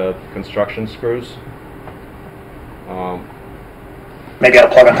screws, the construction screws. Maybe add a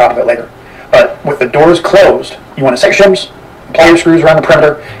plug on top of it later. But with the doors closed, you want to set your shims, apply your screws around the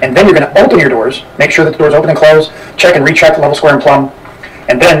perimeter, and then you're going to open your doors, make sure that the doors open and close, check and recheck level, square, and plumb,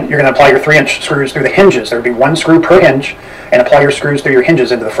 and then you're going to apply your 3-inch screws through the hinges. There will be 1 screw per hinge, and apply your screws through your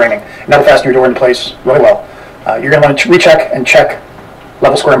hinges into the framing. And that'll fasten your door into place really well. You're going to want to recheck and check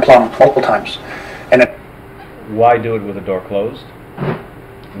level, square, and plumb multiple times. And then why do it with the door closed?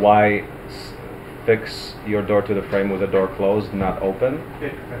 Why fix your door to the frame with the door closed, not open?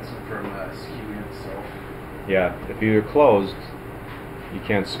 It prevents it from skewing itself. Yeah, if you're closed, you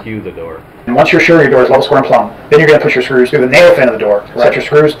can't skew the door. And once you're sure your door is level, square, and plumb, then you're going to push your screws through the nail fin of the door. Right. Set your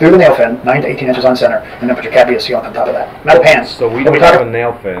screws through the nail fin, 9 to 18 inches on center, and then put your cavity of sealant on top of that. Metal pans. So we don't have a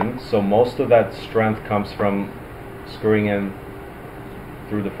nail fin, so most of that strength comes from screwing in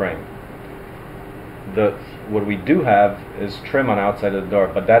through the frame. What we do have is trim on outside of the door,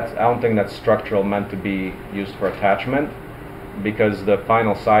 but I don't think that's structural, meant to be used for attachment, because the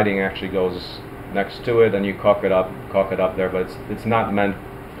final siding actually goes next to it, and you caulk it up there, but it's not meant.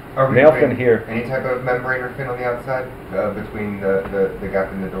 Nail fin here. Any type of membrane or fin on the outside between the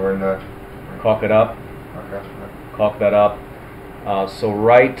gap in the door and the. Caulk it up. Okay. Caulk that up. So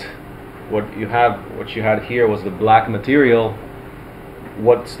right what you had here was the black material.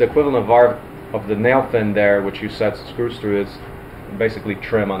 What's the equivalent of the nail fin there, which you set screws through, is basically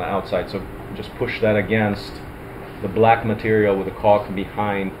trim on the outside. So just push that against the black material with the caulk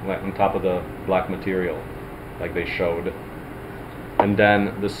behind, like on top of the black material, like they showed. And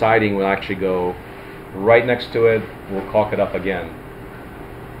then the siding will actually go right next to it. We'll caulk it up again.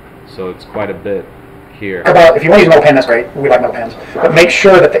 So it's quite a bit here. About, if you want to use a metal pan, that's great. We like metal pans. But make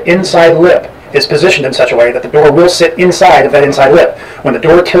sure that the inside lip is positioned in such a way that the door will sit inside of that inside lip. When the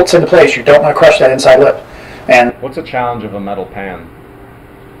door tilts into place, you don't want to crush that inside lip. And what's the challenge of a metal pan?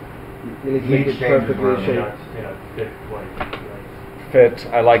 You need to make it perfectly shaped. Fit.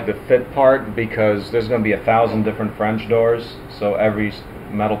 I like the fit part because there's going to be 1,000 different French doors, so every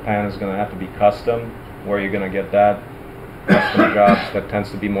metal pan is going to have to be custom. Where you're going to get that custom jobs, that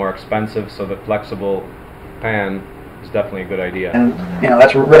tends to be more expensive, so the flexible pan is definitely a good idea. And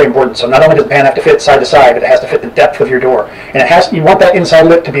that's really important. So not only does the pan have to fit side to side, but it has to fit the depth of your door. And it has, you want that inside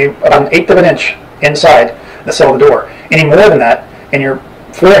lip to be about 1/8 of an inch inside the sill of the door. Any more than that, and your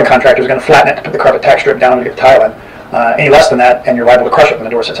flooring contractor is going to flatten it to put the carpet tack strip down and get the tile in. Any less than that, and you're liable to crush it when the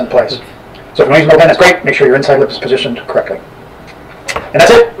door sits in place. So if you want to use a metal pan, that's great. Make sure your inside lip is positioned correctly. And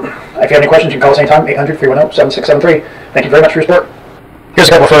that's it. If you have any questions, you can call us anytime, 800-310-7673. Thank you very much for your support. Here's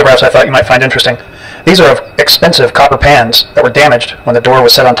a couple of photographs I thought you might find interesting. These are of expensive copper pans that were damaged when the door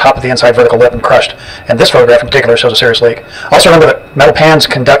was set on top of the inside vertical lip and crushed. And this photograph in particular shows a serious leak. Also remember that metal pans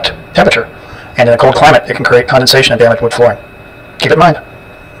conduct temperature, and in a cold climate, it can create condensation and damage wood flooring. Keep it in mind.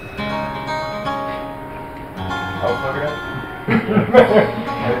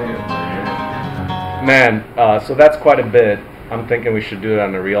 Man, so that's quite a bit. I'm thinking we should do it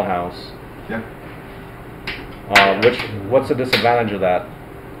on a real house. Yeah. What's the disadvantage of that?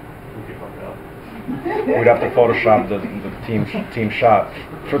 We'd fucked up. We'd have to Photoshop the team shot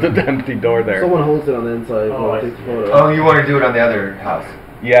for the empty door there. Someone holds it on the inside while it takes the photo. Oh, you want to do it on the other house?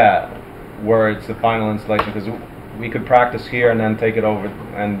 Yeah, where it's the final installation, because we could practice here and then take it over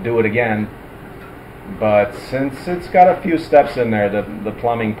and do it again. But since it's got a few steps in there, the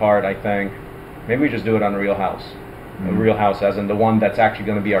plumbing part, I think, maybe we just do it on a real house. A real house, as in the one that's actually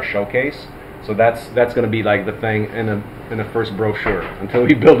going to be our showcase. So that's going to be like the thing in a first brochure until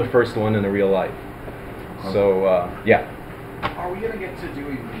we build the first one in a real life. So yeah. Are we going to get to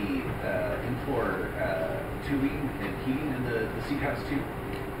doing the in-floor tubing and heating in the seat house too?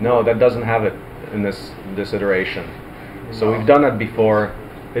 No, that doesn't have it in this iteration. So we've done it before.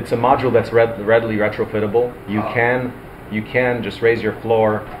 It's a module that's readily retrofittable. You can just raise your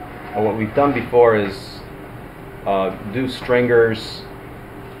floor. What we've done before is do stringers,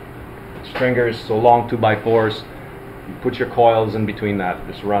 so long 2x4s. You put your coils in between that,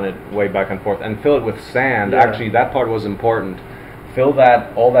 just run it way back and forth, and fill it with sand. Yeah. Actually, that part was important. Fill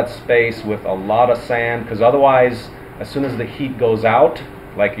all that space with a lot of sand, because otherwise, as soon as the heat goes out,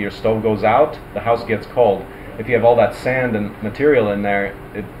 like your stove goes out, the house gets cold. If you have all that sand and material in there,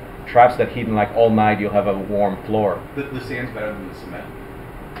 it traps that heat, and like all night you'll have a warm floor. The sand's better than the cement.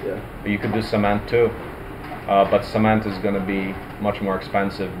 Yeah. You could do cement too. But cement is going to be much more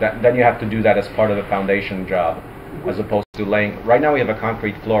expensive. Then you have to do that as part of the foundation job, as opposed to laying. Right now we have a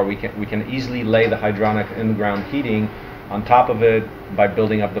concrete floor. We can easily lay the hydronic in-ground heating on top of it by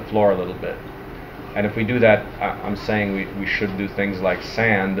building up the floor a little bit. And if we do that, I'm saying we should do things like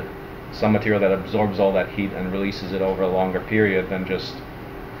sand, some material that absorbs all that heat and releases it over a longer period than just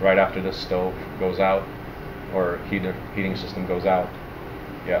right after the stove goes out or heating system goes out.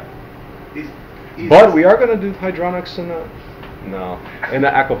 Yeah. But we are going to do hydronics in the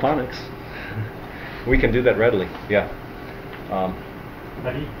aquaponics. We can do that readily. Yeah.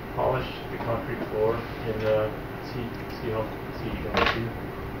 Have you polished the concrete floor in the CEW?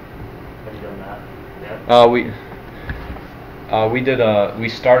 Have you done that yet? We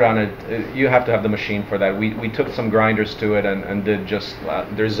started on it. You have to have the machine for that. We took some grinders to it and did just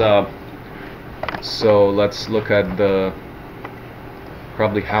there's a. So let's look at the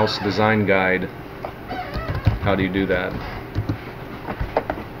probably house design guide. How do you do that?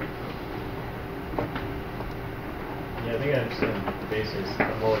 Yeah, I think I understand the basics.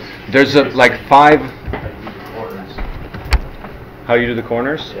 There's like 5. How you do the corners. How you do the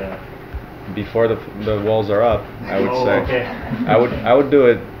corners? Yeah. Before the walls are up, I would say. Okay. I would do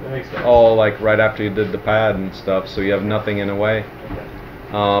it That makes sense. all like right after you did the pad and stuff, so you have nothing in the way. Okay.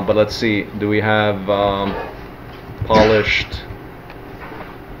 But let's see. Do we have polished?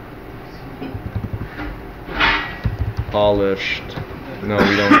 No,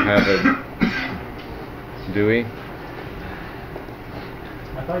 we don't have it. Do we? I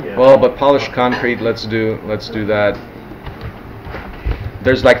thought you had Well, but polished concrete. Let's do that.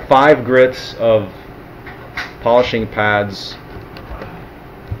 there's like 5 grits of polishing pads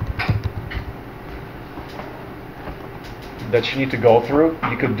that you need to go through.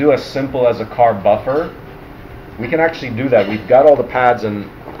 You could do as simple as a car buffer. We can actually do that. We've got all the pads, and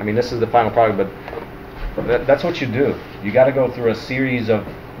I mean this is the final product, but that's what you do. You got to go through a series of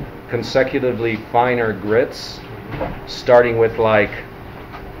consecutively finer grits, starting with like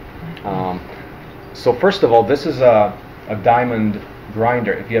so first of all, this is a diamond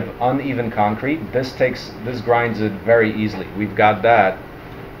grinder. If you have uneven concrete, this grinds it very easily. We've got that,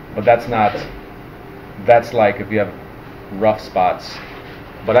 but that's like if you have rough spots.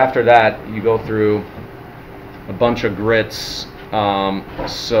 But after that, you go through a bunch of grits.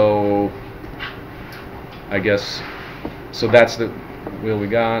 So I guess that's the wheel we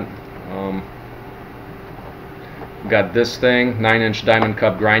got. We got this thing, 9-inch diamond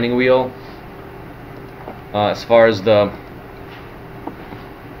cup grinding wheel. As far as I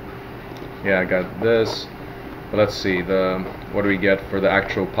got this. But let's see, what do we get for the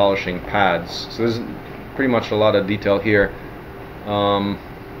actual polishing pads? So there's pretty much a lot of detail here.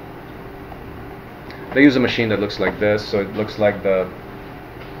 They use a machine that looks like this, so it looks like the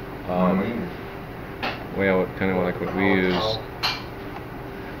kind of like what we use.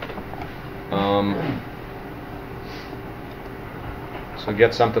 So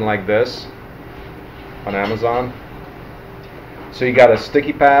get something like this on Amazon. So you got a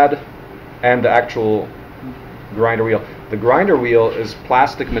sticky pad and the actual grinder wheel. The grinder wheel is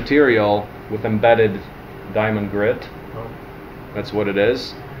plastic material with embedded diamond grit. That's what it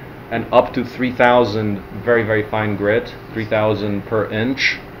is. And up to 3,000 very, very fine grit, 3,000 per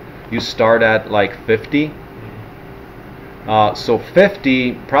inch. You start at like 50. So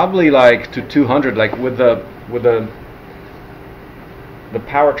 50, probably like to 200, like with the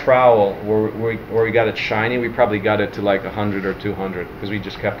power trowel where we got it shiny, we probably got it to like 100 or 200 because we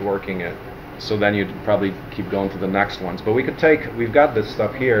just kept working it. So then you'd probably keep going to the next ones. But we've got this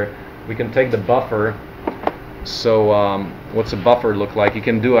stuff here. We can take the buffer. So what's a buffer look like? You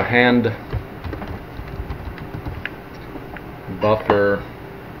can do a hand buffer.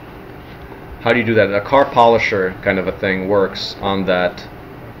 How do you do that? A car polisher kind of a thing works on that.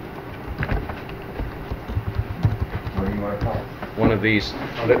 What do you want to call it? One of these.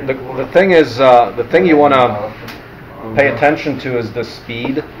 The thing is, the thing you want to pay attention to is the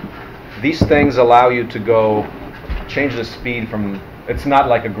speed. These things allow you to change the speed from. It's not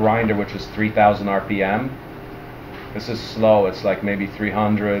like a grinder, which is 3,000 RPM. This is slow. It's like maybe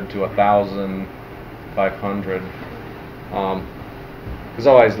 300 to 1,000, 500. Because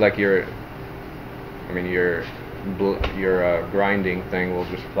otherwise, like your grinding thing will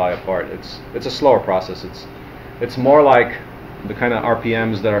just fly apart. It's a slower process. It's more like the kind of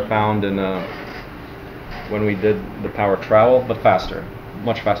RPMs that are found in when we did the power trowel, but faster,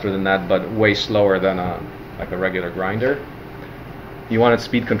 much faster than that, but way slower than like a regular grinder. You want it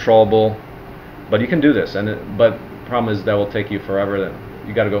speed controllable, but you can do this. But problem is that will take you forever.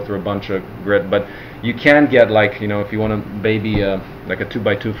 You got to go through a bunch of grit, but you can get like if you want to baby like a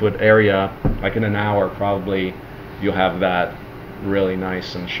 2x2 foot area, like in an hour probably you'll have that really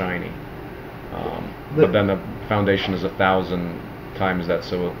nice and shiny. But then the foundation is 1,000 times that,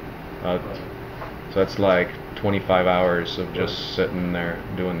 so that's like 25 hours of just sitting there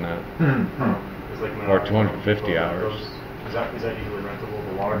doing that, or 250 hours. Is that usually rentable?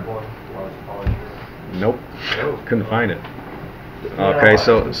 The large one, the large polisher? Nope, couldn't find it. Okay,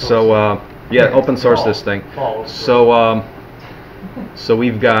 so yeah, open source this thing. So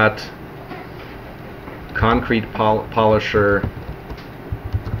we've got concrete polisher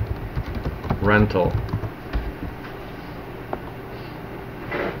rental.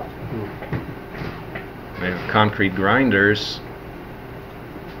 And concrete grinders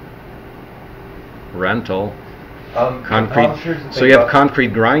rental. Concrete. So you have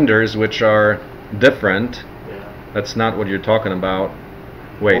concrete grinders, which are different. That's not what you're talking about.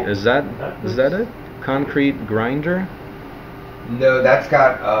 Wait, is that it? Concrete grinder? No, that's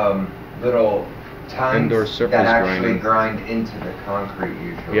got little tines Indoor surface that actually grinding. grind into the concrete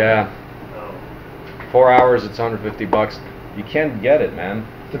usually. Yeah. 4 hours, it's $150. You can't get it, man.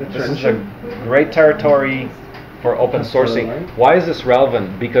 This is a great territory for open sourcing. Why is this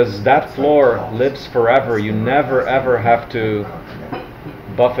relevant? Because that floor lives forever. You never ever have to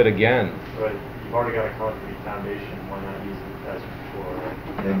buff it again. Right. You've already got a concrete foundation. Why not use it as floor?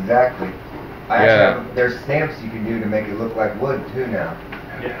 Right? Exactly. I actually have, there's stamps you can do to make it look like wood too now.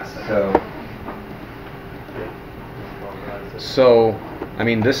 Yes. So, I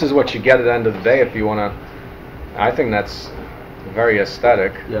mean, this is what you get at the end of the day if you want to. I think that's very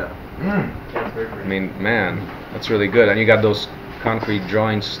aesthetic. Yeah. I mean, man, that's really good. And you got those concrete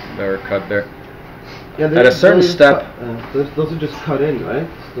joints that are cut there. Yeah, At a certain step, those are just cut in, right?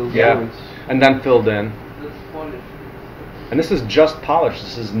 Those yeah, joints. and then filled in. That's polished. And this is just polish.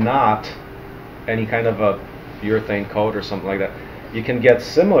 This is not any kind of a urethane coat or something like that. You can get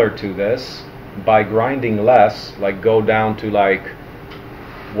similar to this by grinding less, like go down to like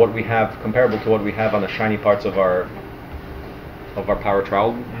what we have, comparable to what we have on the shiny parts of our power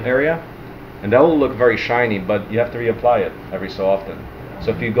trowel area, and that will look very shiny, but you have to reapply it every so often.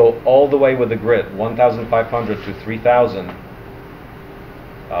 So if you go all the way with the grit, 1,500 to 3,000,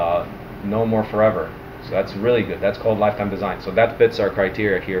 no more forever. So that's really good. That's called lifetime design. So that fits our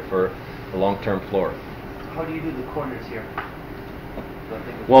criteria here for a long-term floor. How do you do the corners here?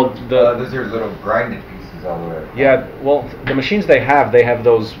 Well, those are little grinded pieces all the way. Yeah, well, the machines they have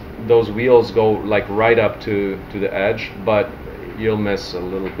those wheels go like right up to the edge, but you'll miss a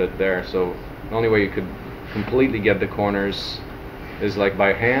little bit there. So the only way you could completely get the corners is like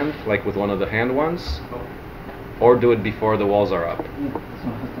by hand, like with one of the hand ones, or do it before the walls are up.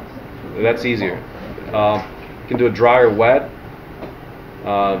 That's easier. You can do a dry or wet.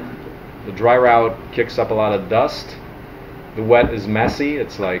 The dry route kicks up a lot of dust. The wet is messy.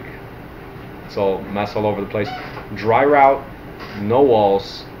 It's like it's all mess all over the place. Dry route, no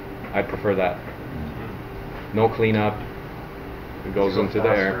walls. I prefer that. No cleanup. It goes into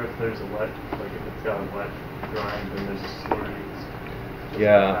there. If there's a wet, like if it's got a wet grind, then there's a slurry.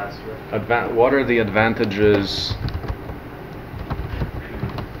 Yeah. What are the advantages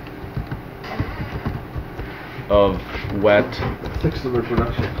of wet sexual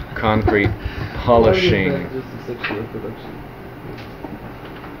reproduction concrete polishing? Sexual reproduction.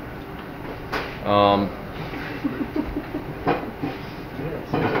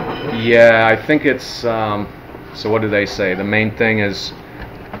 Yeah, I think it's so what do they say? The main thing is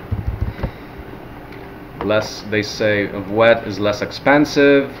less, they say, of wet is less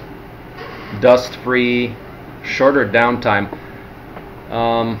expensive, dust free, shorter downtime.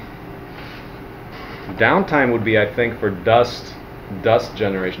 Downtime would be, I think, for dust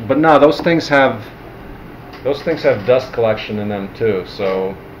generation. But no, those things have dust collection in them too.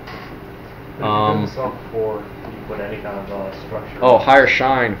 So before you put any kind of structure. Oh, higher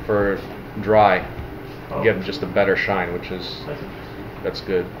shine for dry. You get just a better shine, which is that's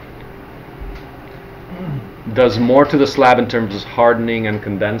good. Does more to the slab in terms of hardening and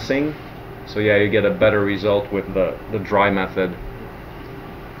condensing. So yeah, you get a better result with the dry method.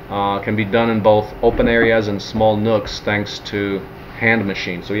 Can be done in both open areas and small nooks thanks to hand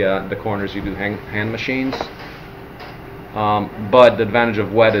machines. So yeah, the corners you do hand machines. But the advantage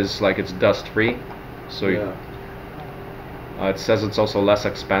of wet is like it's dust free. So yeah. It says it's also less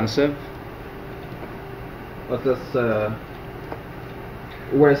expensive. But this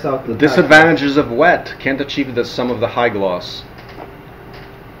wears out the disadvantages of wet. Can't achieve some of the high gloss.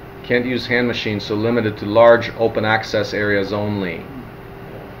 Can't use hand machines, so limited to large open access areas only. I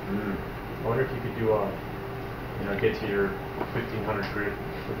wonder if you could do get to your 1500 grit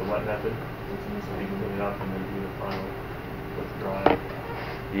with the wet method, so you can clean it up and then do the final with dry.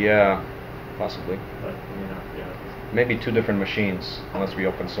 Yeah, possibly. But yeah. Maybe two different machines, unless we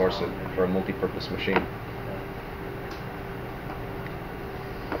open source it for a multi-purpose machine.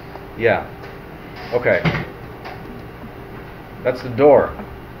 Yeah. Okay. That's the door.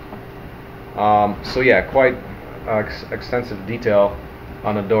 So yeah, quite extensive detail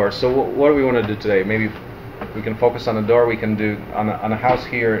on the door. So what do we want to do today? Maybe we can focus on the door. We can do on a house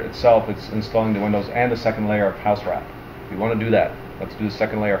here itself. It's installing the windows and the second layer of house wrap. If we want to do that, let's do the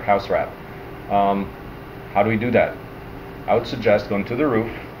second layer of house wrap. How do we do that? I would suggest going to the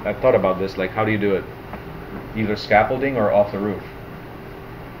roof. I thought about this. Like, how do you do it? Either scaffolding or off the roof.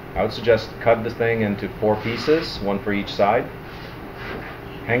 I would suggest cut the thing into 4 pieces, one for each side.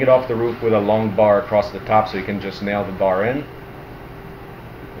 Hang it off the roof with a long bar across the top so you can just nail the bar in.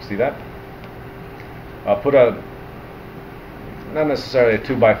 You see that? Put not necessarily a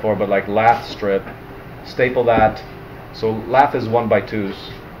 2x4, but like lath strip. Staple that. So lath is 1x2s.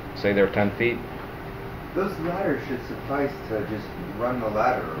 Say they're 10 feet. Those ladders should suffice to just run the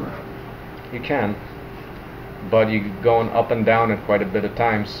ladder around. You can. But you're going up and down it quite a bit of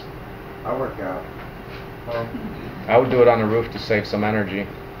times. I work out. I would do it on the roof to save some energy,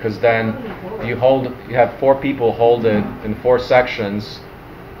 because then you have 4 people hold it in 4 sections.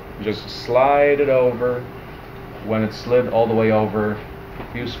 Just slide it over. When it's slid all the way over,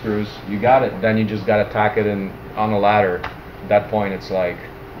 a few screws, you got it. Then you just got to tack it in on a ladder. At that point, it's like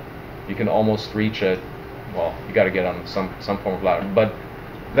you can almost reach it. Well, you got to get on some form of ladder, but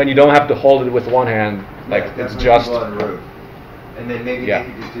then you don't have to hold it with one hand. Like yeah, it's just on the roof. And then maybe they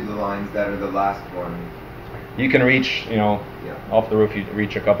could just do the lines that are the last one. You can reach, you know, Yeah. off the roof, you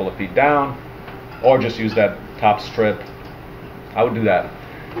reach a couple of feet down, or just use that top strip. I would do that.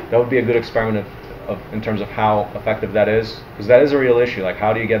 That would be a good experiment in terms of how effective that is, because that is a real issue. Like,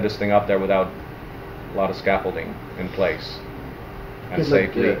 how do you get this thing up there without a lot of scaffolding in place and Get,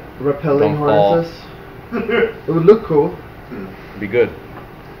 safely? like, rappelling Don't fall. harnesses. It would look cool. Be good.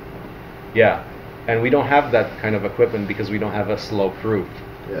 Yeah, and we don't have that kind of equipment because we don't have a sloped roof.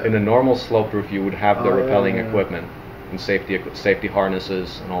 Yeah. In a normal slope roof, you would have the Oh, rappelling yeah. equipment and safety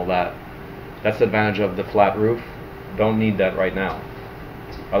harnesses and all that. That's the advantage of the flat roof. Don't need that right now.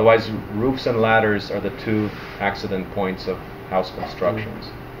 Otherwise, roofs and ladders are the two accident points of house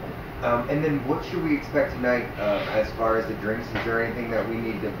constructions. And then what should we expect tonight as far as the drinks? Is there anything that we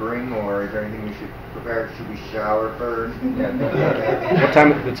need to bring, or is there anything we should prepare? Should we shower first? What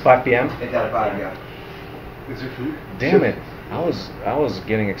time? It's 5 p.m. It's at 5, yeah. Is there food? Damn it! I was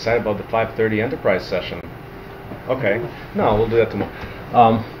getting excited about the 5:30 enterprise session. Okay, no, we'll do that tomorrow.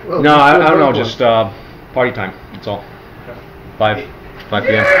 Well, No, I don't know. one. Just party time. That's all. 5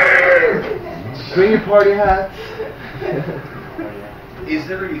 p.m. Bring your party hats. Is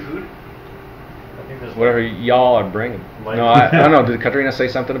there any food? I think there's Whatever y'all are bringing. No, I don't know. Did Katrina say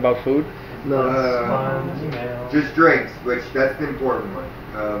something about food? No. Just drinks, which that's the important one.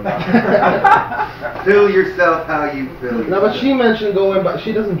 Fill yourself how you fill No, but she yourself. mentioned going by.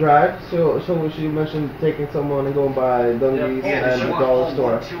 She doesn't drive, so she mentioned taking someone and going by Dundee's Yeah, does and she the want dollar Paul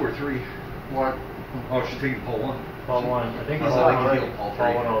store. 1, 2, or 3? What? Oh, she's taking Paul 1. Paul 1. I think He's Paul like 1 a already. heel, Paul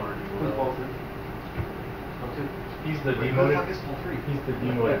Paul 3. 1 already. Who's Paul 2? He's the Who the demoted. fuck is Paul 3? He's the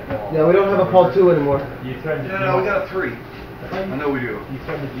demoted Paul. Yeah, we don't have a Paul 2 anymore. You threatened to No, we demote. got a 3. I know we do. You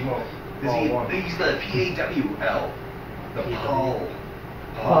threatened to demote Is Paul he? 1. He's the PAWL. The Paul.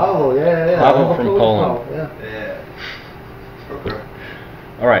 Paul, yeah. Paul from Paul, Poland. Yeah. Yeah. Okay.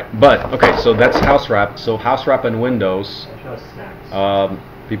 All right, but okay. So that's house wrap. So house wrap and windows. Show us snacks.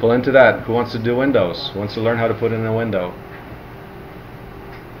 People into that. Who wants to do windows? Who wants to learn how to put in a window?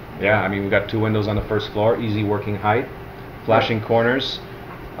 Yeah, I mean, we got 2 windows on the first floor, easy working height, flashing corners.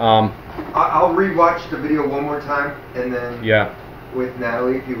 I'll rewatch the video one more time, and then Yeah, with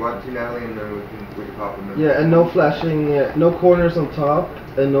Natalie, if you want to, Natalie, and then we can pop them in. Yeah, and no flashing, no corners on top,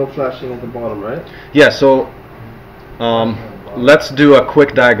 and no flashing at the bottom, right? yeah. So let's do a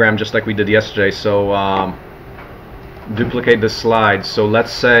quick diagram just like we did yesterday. So duplicate the slide. So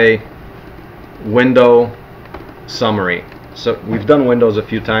let's say window summary. So we've done windows a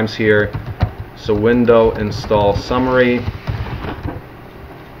few times here. So window install summary.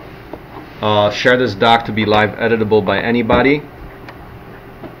 Share this doc to be live editable by anybody.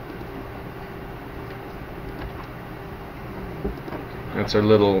 That's our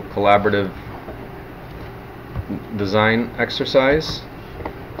little collaborative design exercise.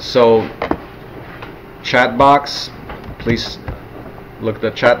 So chat box, please look at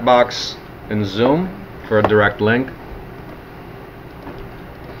the chat box in Zoom for a direct link.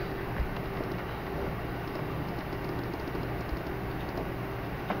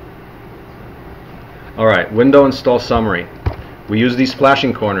 Alright, window install summary. We use these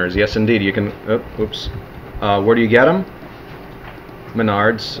flashing corners. Yes, indeed. You can. Oops. Where do you get them?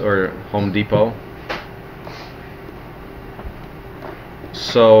 Menards or Home Depot.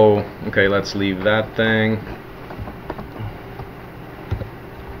 So, okay, let's leave that thing.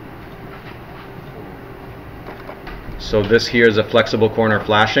 So this here is a flexible corner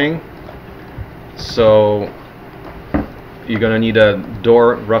flashing. So you're gonna need a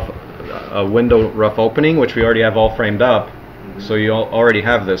window rough opening, which we already have all framed up. So you already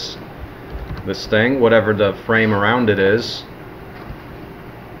have this thing, whatever the frame around it is.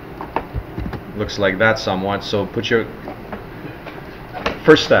 Looks like that somewhat. So put your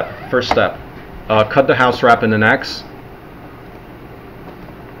first step. Cut the house wrap in an X.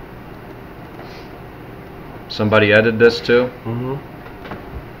 Somebody edit this too.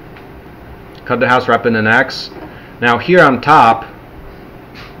 Cut the house wrap in an X. Now here on top,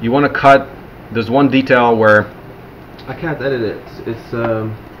 you want to cut. There's one detail where I can't edit it. It's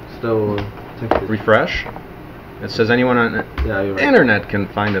still texted. refresh. It says anyone on the Yeah, you're right. internet can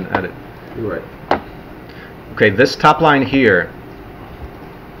find and edit. You're right. Okay, this top line here,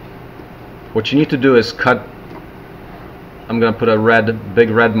 what you need to do is cut. I'm going to put a big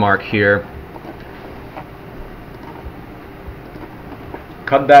red mark here.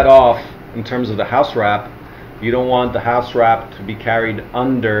 Cut that off in terms of the house wrap. You don't want the house wrap to be carried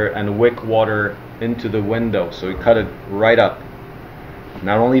under and wick water into the window, so you cut it right up.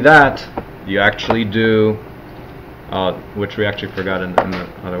 Not only that, you actually do, which we actually forgot in the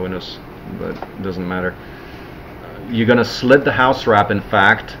other windows, but it doesn't matter. You're going to slit the house wrap, in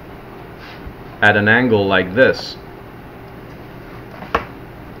fact, at an angle like this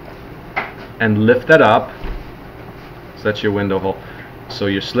and lift it up. So that's your window hole. So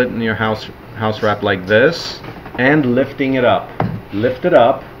you're slitting your house wrap like this and lifting it up. Lift it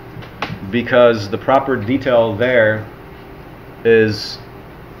up because the proper detail there is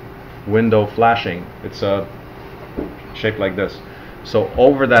window flashing. It's a shape like this. So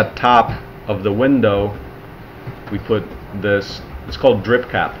over that top of the window we put this, it's called drip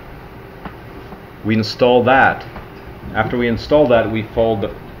cap. We install that. After we install that, we fold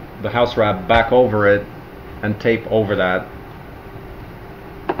the house wrap back over it and tape over that.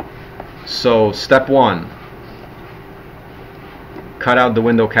 So step one, cut out the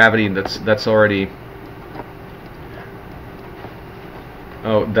window cavity that's already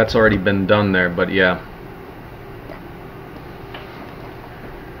been done there, but yeah.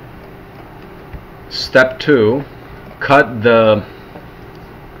 Step two, cut the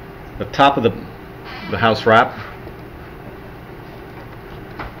top of the house wrap.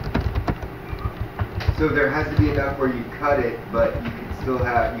 So there has to be enough where you cut it, but you can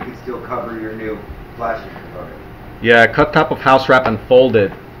still cover your new flashing component. Yeah, cut top of house wrap and fold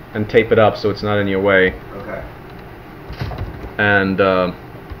it and tape it up so it's not in your way. Okay. And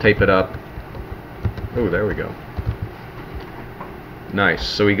tape it up. Oh, there we go. Nice.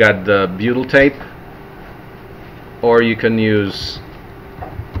 So we got the butyl tape, or you can use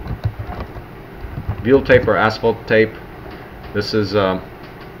butyl tape or asphalt tape. This is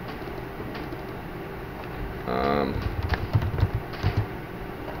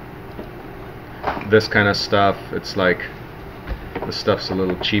this kind of stuff. It's like the stuff's a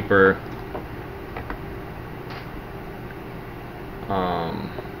little cheaper.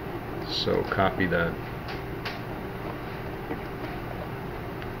 So copy that.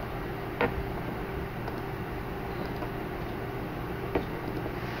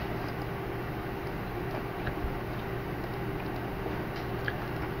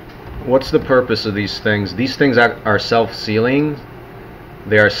 What's the purpose of these things? These things are self-sealing.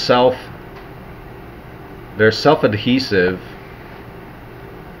 They're self-adhesive,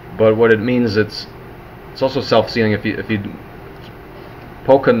 but what it means, it's also self-sealing. If you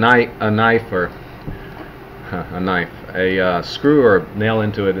poke a screw or nail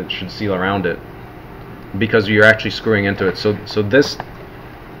into it, it should seal around it because you're actually screwing into it. So this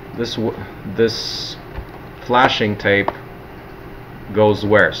flashing tape goes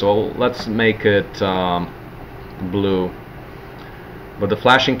where? So let's make it blue. But the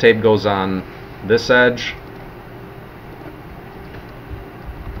flashing tape goes on this edge,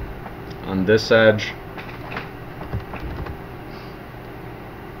 on this edge,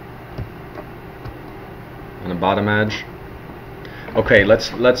 on the bottom edge. Okay,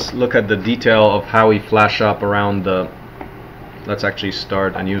 let's look at the detail of how we flash up around the. Let's actually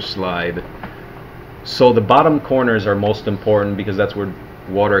start a new slide. So the bottom corners are most important because that's where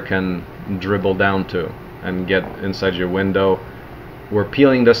water can dribble down to and get inside your window. We're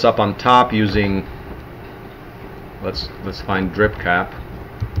peeling this up on top using, let's find drip cap.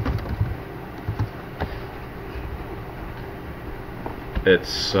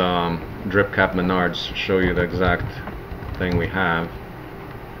 It's drip cap Menards to show you the exact thing we have.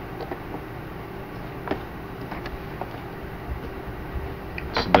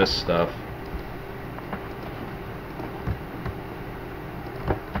 So this stuff.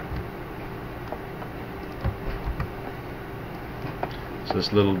 So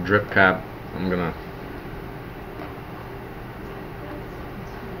this little drip cap, I'm gonna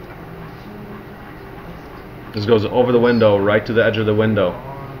this goes over the window, right to the edge of the window.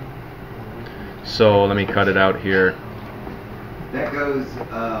 So let me cut it out here. That goes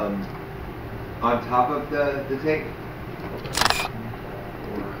on top of the tape?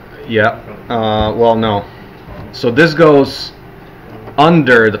 Yeah. Well, no. So this goes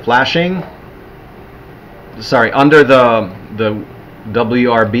under the flashing. Sorry, under the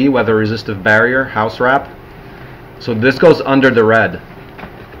WRB, weather resistive barrier house wrap. So this goes under the red.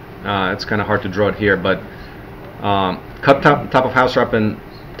 It's kind of hard to draw it here, but cut top of house wrap and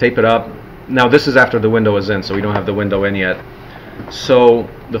tape it up. Now this is after the window is in, so we don't have the window in yet. So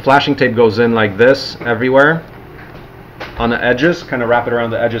the flashing tape goes in like this everywhere on the edges, kind of wrap it around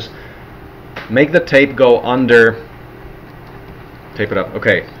the edges. Make the tape go under. Tape it up.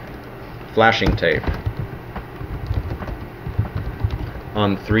 Okay. Flashing tape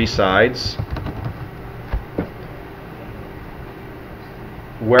on 3 sides.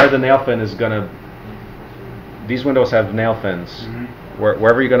 Where the nail fin is gonna. These windows have nail fins. Mm-hmm.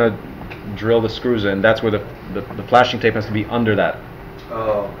 Wherever you're gonna drill the screws in, that's where the flashing tape has to be under that.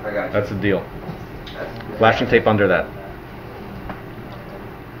 Oh, I got you. That's the deal. Flashing tape under that.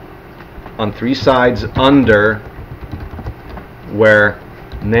 on 3 sides under where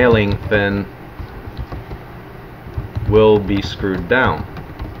nailing fin will be screwed down.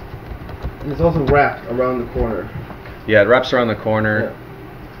 And it's also wrapped around the corner. Yeah, it wraps around the corner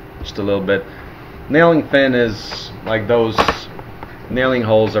just a little bit. Nailing fin is like those nailing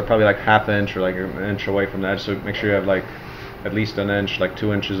holes are probably like 1/2 inch or like an inch away from the edge, so make sure you have like at least an inch, like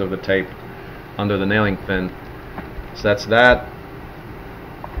 2 inches of the tape under the nailing fin. So that's that.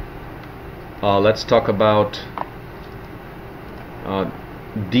 Let's talk about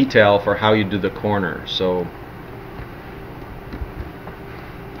detail for how you do the corner. So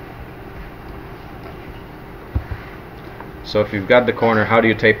if you've got the corner, how do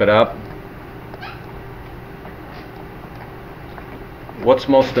you tape it up? What's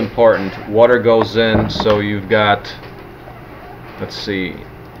most important? Water goes in, so you've got, let's see,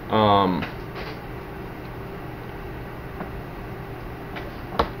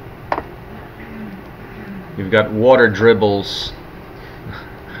 you've got water dribbles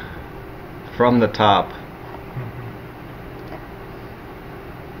from the top.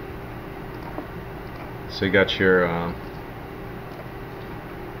 So you got your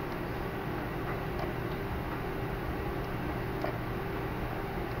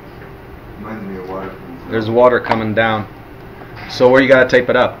reminds me of water. There's water coming down. So where you gotta tape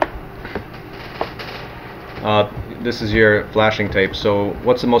it up? This is your flashing tape. So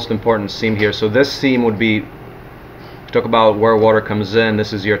what's the most important seam here? So this seam would be, talk about where water comes in.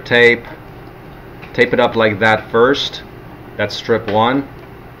 This is your tape. Tape it up like that first. That's strip 1.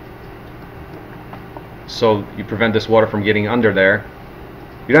 So you prevent this water from getting under there.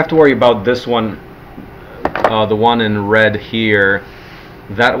 You don't have to worry about this one, the one in red here.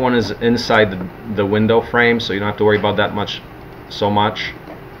 That one is inside the window frame, so you don't have to worry about that so much.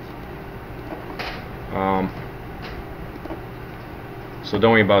 So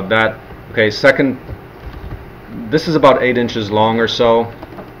don't worry about that. Okay, second, this is about 8 inches long or so,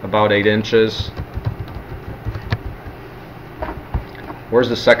 about 8 inches. Where's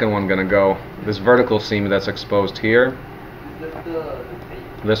the second one gonna go? This vertical seam that's exposed here.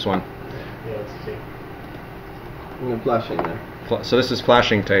 This one. Yeah, it's tape. And the flashing there. So this is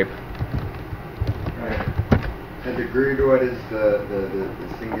flashing tape. Right. And the green one is the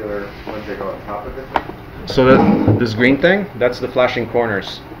singular ones that go on top of this one? So this green thing, that's the flashing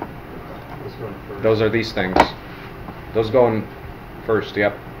corners. This one first. Those are these things. Those go in first,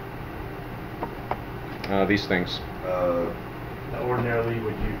 yep. These things. Now, ordinarily,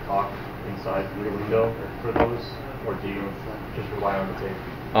 would you caulk inside the window for those, or do you just rely on the tape?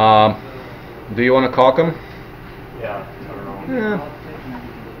 Do you want to caulk them? Yeah, I don't know. Yeah.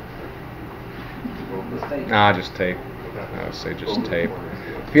 Nah, just tape. I would say just tape.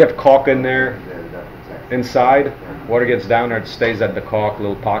 If you have caulk in there, inside, water gets down there, it stays at the caulk,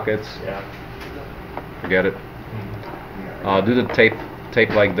 little pockets. Yeah. Forget it. Do the tape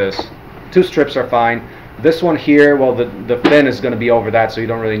like this. 2 strips are fine. This one here, well, the fin is going to be over that, so you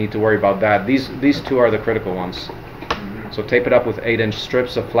don't really need to worry about that. These 2 are the critical ones. So tape it up with 8-inch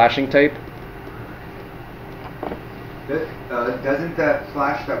strips of flashing tape. Doesn't that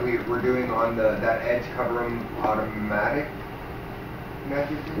flash that we're doing on that edge cover them automatic?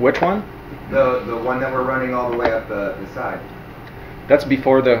 Which one? The one that we're running all the way up the side. That's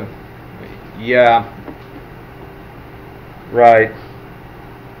before the... Yeah. Right.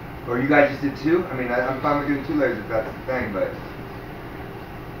 Or you guys just did 2? I mean, I'm fine with doing 2 layers if that's the thing, but...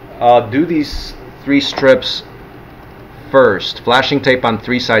 do these 3 strips first. Flashing tape on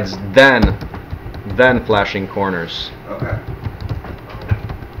 3 sides, then flashing corners. Okay.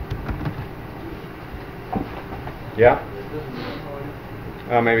 Yeah?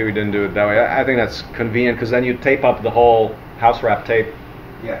 Maybe we didn't do it that way. I think that's convenient, because then you tape up the whole house wrap tape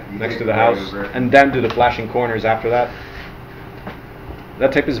next to the house, and then do the flashing corners after that.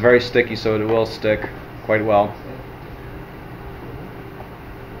 That tape is very sticky, so it will stick quite well.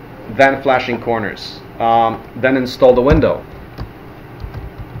 Then flashing corners. Then install the window.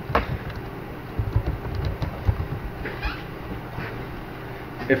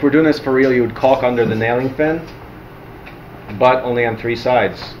 If we're doing this for real, you would caulk under the nailing fin, but only on 3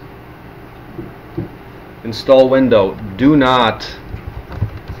 sides. Install window. Do not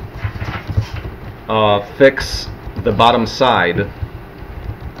fix the bottom side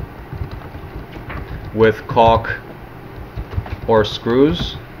with caulk or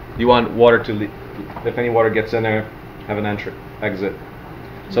screws. You want water to leave. If any water gets in there, have an exit.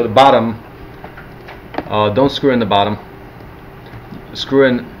 So the bottom, don't screw in the bottom. Screw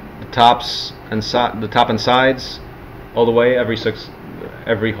in the tops and the top and sides all the way,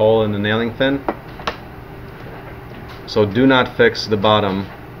 every hole in the nailing fin. So do not fix the bottom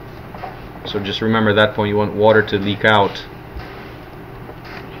So just remember that point, you want water to leak out.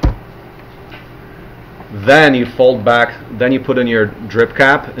 Then you fold back, then you put in your drip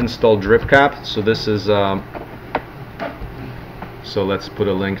cap, install drip cap. So this is, so let's put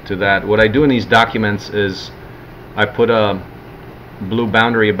a link to that. What I do in these documents is I put a blue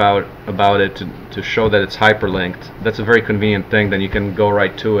boundary about it to show that it's hyperlinked. That's a very convenient thing. Then you can go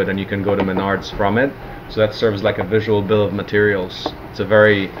right to it and you can go to Menards from it. So that serves like a visual bill of materials. It's a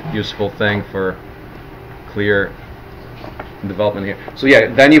very useful thing for clear development here. So yeah,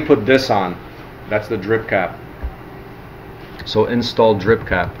 then you put this on. That's the drip cap. So install drip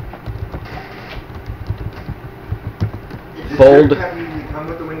cap. Does Fold. drip cap usually come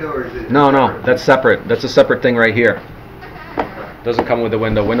with the window, or is it? No, separate? that's separate. That's a separate thing right here. Doesn't come with the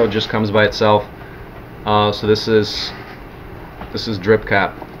window. Window just comes by itself. So this is drip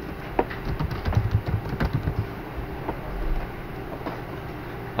cap.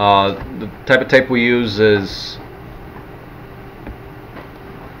 The type of tape we use is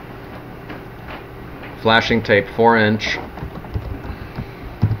flashing tape, 4-inch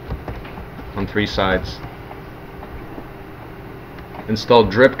on 3 sides. Install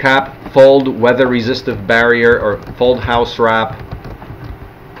drip cap, fold weather resistive barrier or fold house wrap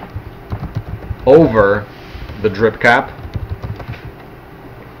over the drip cap.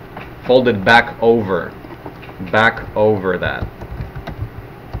 Fold it back over that.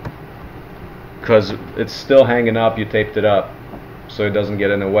 Because it's still hanging up, you taped it up so it doesn't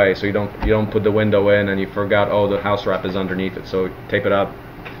get in the way. So you don't put the window in and you forgot, oh, the house wrap is underneath it. So tape it up.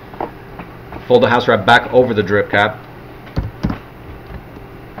 Fold the house wrap back over the drip cap.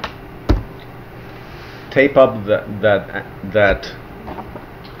 Tape up that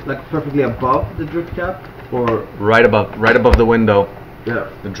like perfectly above the drip cap, or right above the window. Yeah.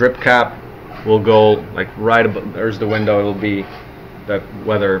 The drip cap will go like right above. There's the window. It'll be that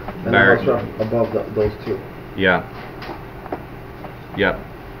weather and barrier. the house wrap above those two. Yeah. Yep.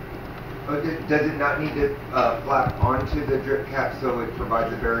 Does it not need to flap onto the drip cap so it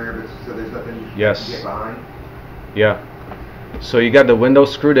provides a barrier, but so there's nothing you Yes. can get behind? Yeah. So you got the window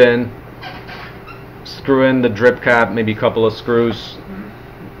screwed in. Screw in the drip cap, maybe a couple of screws.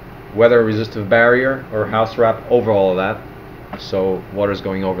 Weather resistive barrier or house wrap over all of that, so water's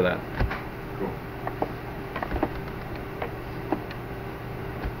going over that.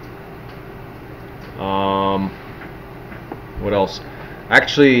 What else?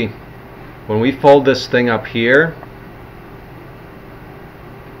 Actually, when we fold this thing up here,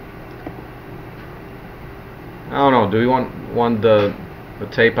 I don't know, do we want the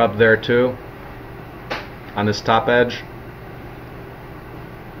tape up there too on this top edge?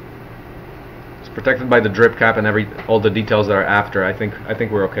 It's protected by the drip cap and all the details that are after. I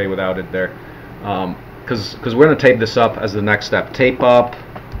think we're okay without it there, because we're going to tape this up as the next step. Tape up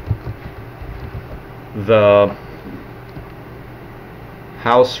the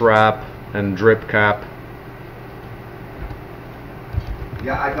house wrap and drip cap.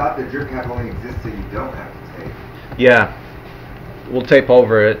 Yeah, I thought the drip cap only exists so you don't have to tape. Yeah, we'll tape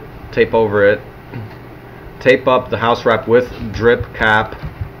over it. Tape over it. Tape up the house wrap with drip cap.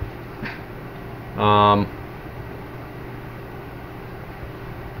 I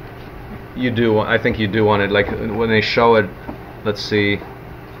think you do want it, like when they show it, let's see.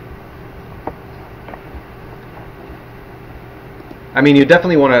 I mean, you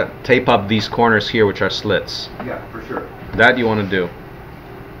definitely want to tape up these corners here, which are slits. Yeah, for sure. That you want to do.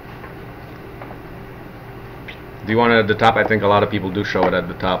 Do you want it at the top? I think a lot of people do show it at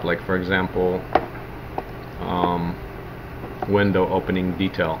the top, like for example, window opening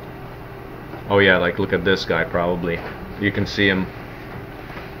detail. Oh yeah, like look at this guy probably. You can see him.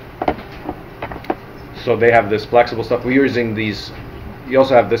 So they have this flexible stuff. We're using these. You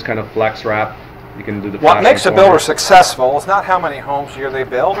also have this kind of flex wrap. You can do the. What makes a builder successful is not how many homes a year they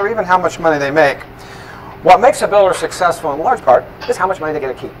build or even how much money they make. What makes a builder successful in large part is how much money they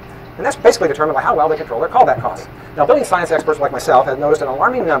get to keep. And that's basically determined by how well they control their callback costs. Now, building science experts like myself have noticed an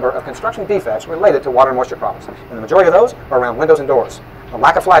alarming number of construction defects related to water and moisture problems. And the majority of those are around windows and doors. The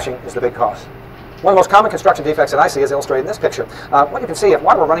lack of flashing is the big cause. One of the most common construction defects that I see is illustrated in this picture. What you can see, if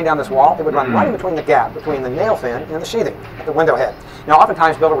water were running down this wall, it would run right in between the gap between the nail fin and the sheathing at the window head. Now,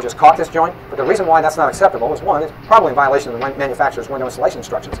 oftentimes, builder will just caulk this joint, but the reason why that's not acceptable is, one, it's probably in violation of the manufacturer's window installation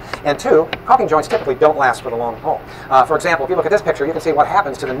instructions, and two, caulking joints typically don't last for the long haul. For example, if you look at this picture, you can see what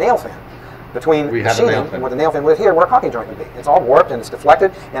happens to the nail fin between We the have a nail sheathing fin. and where the nail fin would here, where a caulking joint would be. It's all warped and it's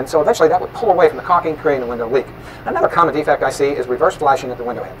deflected, and so eventually that would pull away from the caulking, creating a window leak. Another common defect I see is reverse flashing at the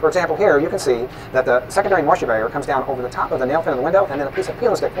window head. For example, here you can see that the secondary moisture barrier comes down over the top of the nail fin of the window, and then a piece of peel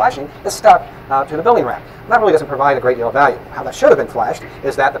and stick flashing is stuck to the building wrap. That really doesn't provide a great deal of value. How that should have been flashed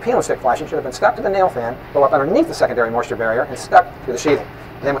is that the peel and stick flashing should have been stuck to the nail fin, go up underneath the secondary moisture barrier, and stuck to the sheathing.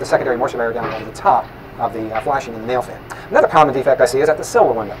 And then with the secondary moisture barrier down over the top of the flashing in the nail fin. Another common defect I see is at the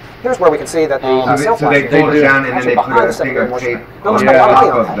silver window. Here's where we can see that the sill so they flashing fold it down and then they put a thing of tape on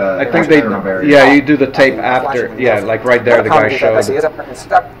top of the I think they, yeah, you do the tape after, yeah, like right there the guy showed. I see is it's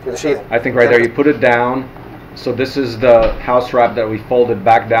stuck to the sheathing. I think right there you put it down. So this is the house wrap that we folded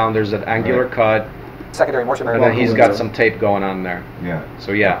back down. There's an angular cut. Secondary moisture barrier. And then he's got some tape going on there. Yeah.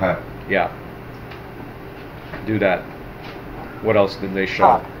 So yeah, Okay. yeah. Do that. What else did they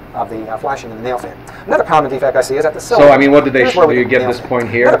show? Of the flashing in the nail fin. Another common defect I see is at the sill. So I mean, what did they Here's show? where we Do you get get the this nail fin. point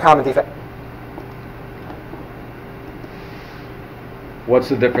here? Another common defect. What's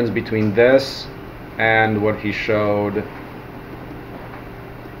the difference between this and what he showed?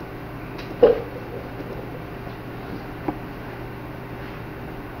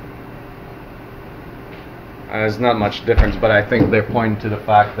 There's not much difference, but I think they're pointing to the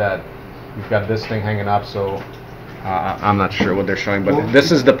fact that you've got this thing hanging up, so I'm not sure what they're showing, but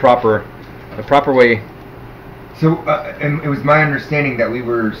this is the proper way. So, and it was my understanding that we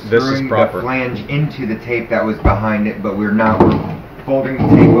were screwing the flange into the tape that was behind it, but we're not. We're folding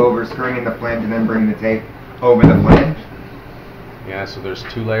the tape over, screwing in the flange, and then bringing the tape over the flange. Yeah, so there's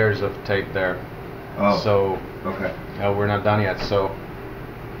 2 layers of tape there. Oh. So okay. We're not done yet. So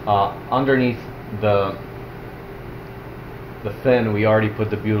underneath the fin, we already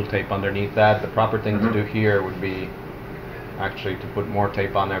put the butyl tape underneath that. The proper thing to do here would be actually to put more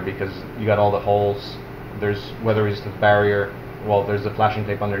tape on there, because you got all the holes. There's weather resistant barrier. Well, there's the flashing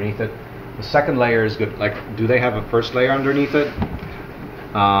tape underneath it. The second layer is good. Like, do they have a first layer underneath it?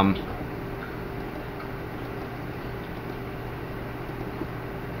 I'm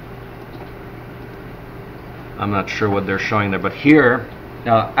not sure what they're showing there, but here,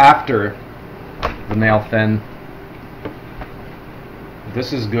 after the nail fin,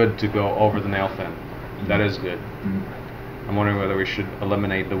 this is good to go over the nail fin. That is good. I'm wondering whether we should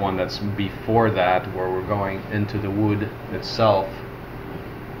eliminate the one that's before that, where we're going into the wood itself.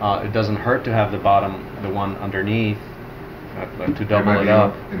 It doesn't hurt to have the bottom, the one underneath, to double it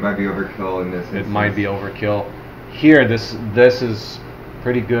up. It might be overkill in this instance. It might be overkill. Here, this is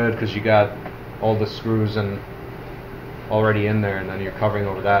pretty good because you got all the screws and already in there, and then you're covering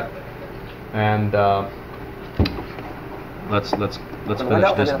over that. And let's finish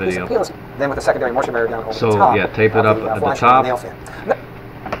this video. Then with the secondary moisture barrier down over so the top. Yeah, tape it up at the top.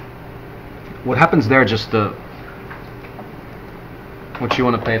 What happens there, what you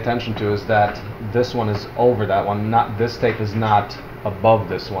want to pay attention to is that this one is over that one. Not this tape is not above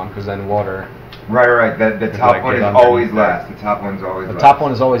this one, because then water. Right. The top one is always last. The top one's always last. The top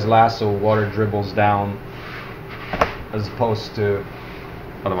one is always last, so water dribbles down as opposed to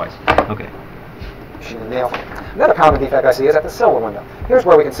otherwise. Okay. Another common defect I see is at the silver window. Here's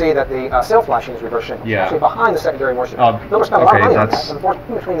where we can see that the sill flashing is reverse shingle. Yeah. Actually behind the secondary moisture barrier. They'll spend a lot of money on that, and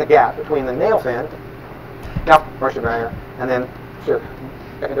in between the gap between the nail fin, now moisture barrier, and then here,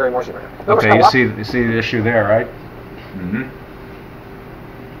 secondary moisture barrier. Okay, you see the issue there, right?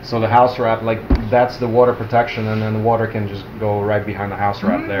 So the house wrap, like, that's the water protection, and then the water can just go right behind the house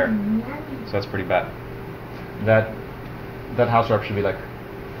wrap there. So that's pretty bad. That house wrap should be like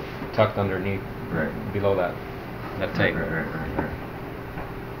tucked underneath, below that tape. A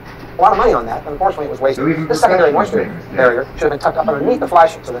lot of money on that, but unfortunately it was wasted. The secondary moisture barrier should have been tucked up underneath the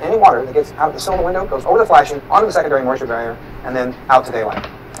flashing, so that any water that gets out of the silver window goes over the flashing, onto the secondary moisture barrier, and then out to daylight.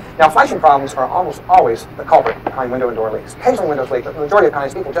 Now, flashing problems are almost always the culprit behind window and door leaks. Occasionally windows leak, but the majority of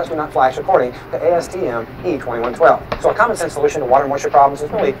times people just do not flash according to ASTM E2112. So a common sense solution to water and moisture problems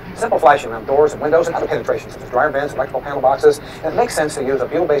is really simple flashing around doors and windows and other penetrations, such as dryer vents, electrical panel boxes. And it makes sense to use a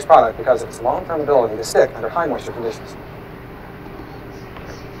butyl-based product because of its long-term ability to stick under high moisture conditions.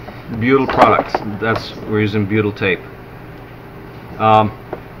 Butyl products. We're using butyl tape.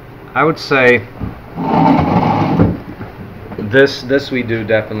 I would say this we do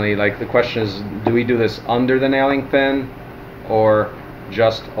definitely. Like, the question is, do we do this under the nailing fin or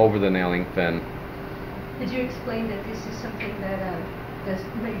just over the nailing fin? Did you explain that this is something that there's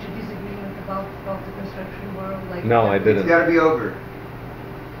major disagreement about the construction world? Like, no, I didn't. It's got to be over.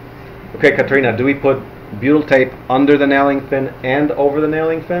 Okay, Katrina, do we put butyl tape under the nailing fin and over the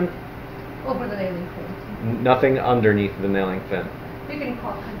nailing fin? Over the nailing fin. Nothing underneath the nailing fin. You can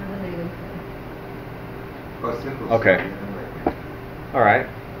caulk under the nailing fin. Oh, simple. Okay. All right.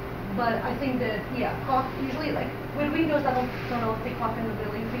 But I think that, yeah, caulk usually, like, with windows, I don't know if they caulk in the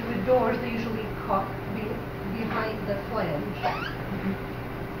building. With doors, they usually caulk behind the flange.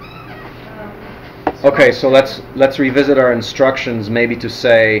 Okay, so let's revisit our instructions, maybe to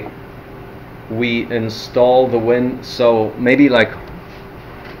say we install the so maybe like,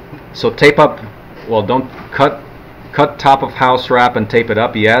 so tape up, well, don't cut top of house wrap and tape it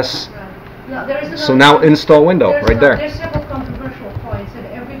up, yes. No, so now install window right there. There's several controversial points, and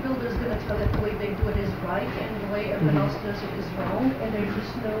every builder is going to tell that the way they do it is right, and the way everyone else does it is wrong, and there's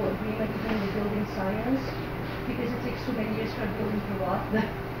just no agreement between the building science, because it takes so many years for a building to rot that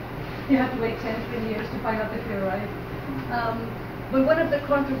you have to wait 10, 20 years to find out if you're right. But one of the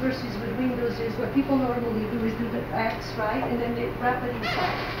controversies with windows is what people normally do is do the X, right, and then they wrap it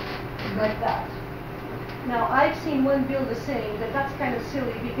inside, like that. Now, I've seen one builder saying that that's kind of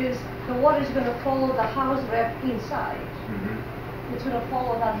silly because the water is going to follow the house wrap inside. It's going to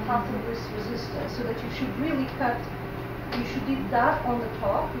follow that path of risk resistance, so that you should really you should do that on the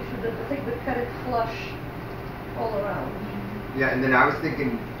top, you should, I think, but cut it flush all around. Yeah, and then I was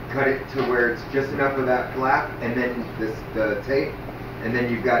thinking cut it to where it's just enough of that flap, and then the tape, and then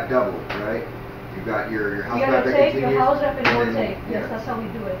you've got double, right? You've got your house wrap that tape, continues. your house wrap and more then, tape. Yes, that's how we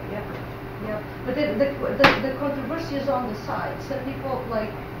do it. Yeah. Yeah, but the controversy is on the side. Some people,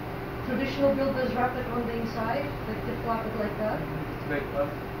 like traditional builders, wrap it on the inside, like they flap it like that.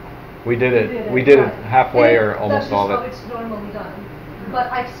 We did it halfway or almost all of it. That's just how it's normally done.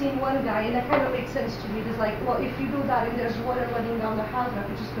 But I've seen one guy, and that kind of makes sense to me. It's like, well, if you do that and there's water running down the house wrap,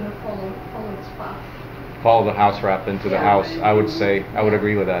 it's just going to follow its path. Follow the house wrap into the house. I would say I would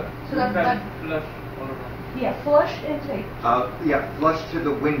agree with that. So that yeah, flush and tape. Yeah, flush to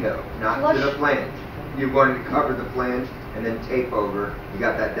the window, not flush to the flange. You're going to cover the flange and then tape over. You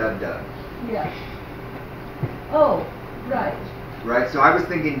got that dub. Yeah. Oh, right. Right, so I was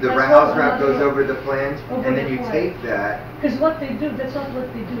thinking the house wrap goes over the flange, and then you tape that. Because what they do, that's not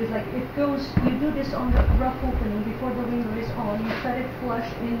what they do, is like it goes, you do this on the rough opening before the window is on, you cut it flush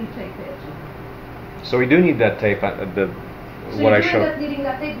and you tape it. So we do need that tape at the so what I showed. So needing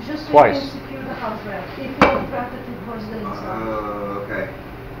that tape just so Twice. you can secure the house wrap. If you don't wrap it towards the inside. Oh, okay.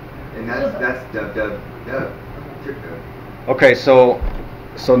 And that's dub. Trick dub. Okay, so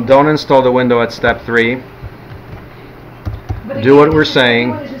don't install the window at step 3. But do what we're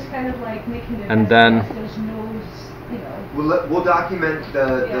saying, is just kind of like making it and then there's no, you know. We'll document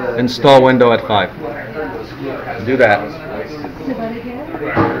the install window at 5. Do that. Say that again?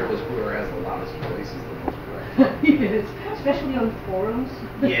 Whoever has the loudest voice is the most correct. Yes, especially on forums.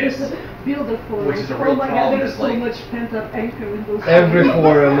 Yes. Builder forums. Which is a real my problem. God, there's so Like, much pent up anger in those every forums.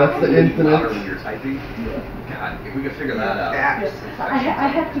 forum, that's the internet. louder when you're typing. God, if we could figure that out. Yes. I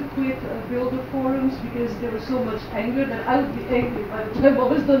had to quit builder forums because there was so much anger that I would be angry by the time I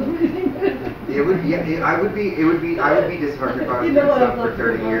was done reading it. It would be. I would be disheartened if I was You doing know stuff what for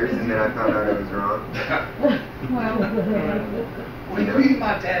 30 years and then I found out I was wrong. When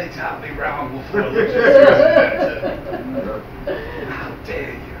my daddy taught me wrong before. How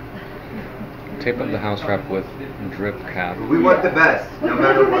dare you? Tape up the house wrap with drip cap. We want the best, no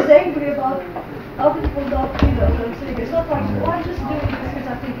matter But what. everybody's angry about other people don't, you know, what I'm saying. It's not like, well, I just do it because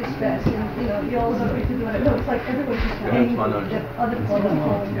I think it's best, and, you know, you all agree to do it. No, it's like everybody's just angry that other people don't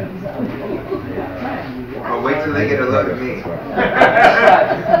follow things out. Well, wait till they get a look at me.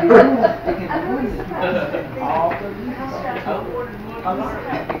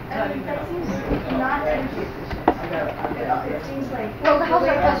 That seems not energy efficient. It seems like Well, the house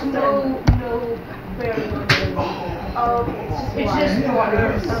has no bearing on it. Oh, okay. It's just water.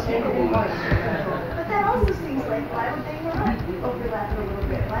 But that also seems like, why would they not overlap it a little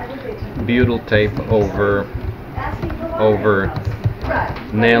bit? Why would they just Butyl tape over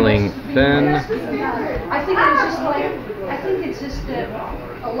Right. nailing thin. I think it's just that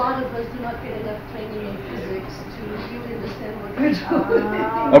a lot of us do not get enough training in physics to really understand what we're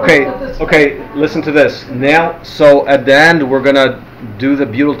doing. Okay, listen to this. So at the end we're gonna do the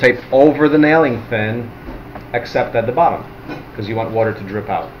butyl tape over the nailing thin, except at the bottom, because you want water to drip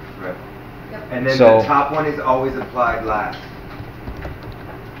out. Right. And then So- the top one is always applied last.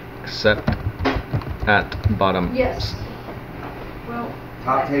 Except at bottom. Yes. Well,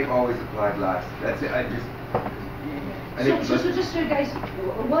 Top tape always applied last. That's it. I think so just so you guys,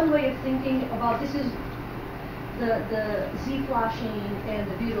 one way of thinking about this is the Z flashing and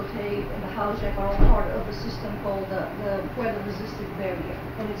the butyl tape and the house wrap are all part of a system called the weather resistant barrier,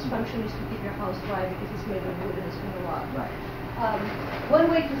 and its function is to keep your house dry because it's made of wood and it's been a lot. Right. one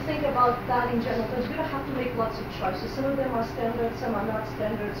way to think about that in general, because you're going to have to make lots of choices. Some of them are standard, some are not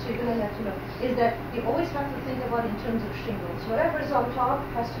standard, so you're going to have to know, is that you always have to think about in terms of shingles. Whatever is on top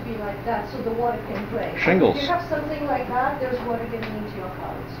has to be like that, so the water can drain. Shingles. If you have something like that, there's water getting into your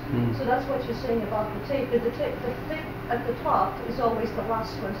house. So that's what you're saying about the tape. The tape at the top is always the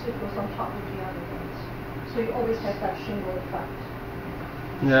last one, so it goes on top of the other ones. So you always have that shingle effect.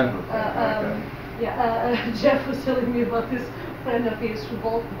 Yeah. Jeff was telling me about this friend of his who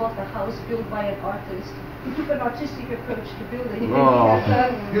bought a house built by an artist. He took an artistic approach to building. He had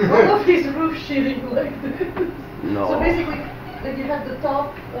all of his roof sheeting like this. No. So basically, like you have the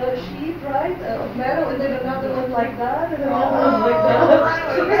top sheet, right, of metal, and then another one like that, and another one like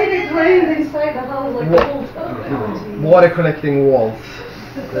that. So basically it rained inside the house like the whole time. Water collecting walls.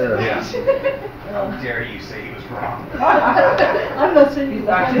 Yeah. How dare you say he was wrong? I'm not saying he's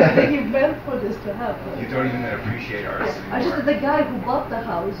wrong. I think he meant for this to happen. You don't even appreciate artists anymore. I just said the guy who bought the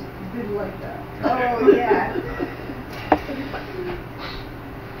house did like that. Oh, yeah.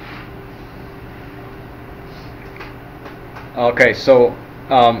 Okay, so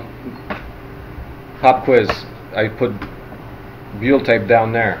pop quiz. I put butyl tape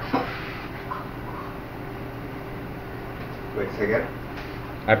down there. Wait, say again?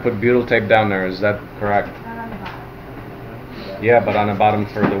 I put butyl tape down there. Is that correct? Yeah, but on the bottom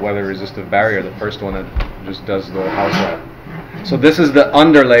for the weather-resistive barrier, the first one that just does the house wrap. So this is the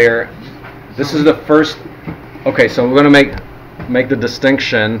underlayer. This is the first. Okay, so we're going to make the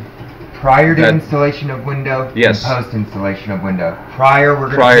distinction. Prior to installation of window, yes. And post installation of window. Prior,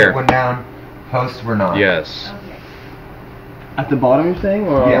 we're going to take one down. Post, we're not. Yes. Okay. At the bottom, you're saying,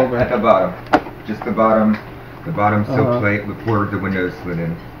 or yeah, over? at the bottom. Just the bottom. The bottom silk plate before the window is slid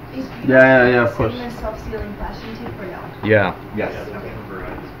in. Yeah, of course. Self-sealing flashing tape or no? Yeah. Yes. The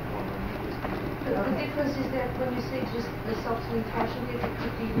difference is that when you say just the self-sealing flashing tape, it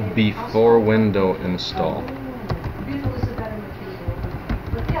could be made Before window install. Butyl is a better material,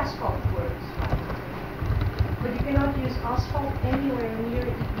 but the asphalt works fine. But you cannot use asphalt anywhere near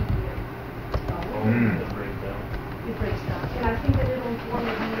EPDM. It breaks down. And I think that they don't want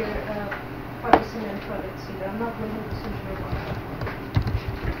it near fiber cement products either. I'm not 100% sure about that.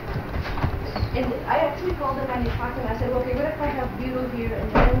 And I actually called the manufacturer and I said, okay, what if I have butyl here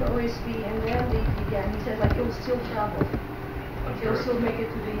and then OSB and then the EPDM? He said, like, it will still travel. It will still make it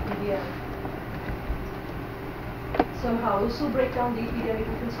to the EPDM. Somehow, it will still break down the EPDM if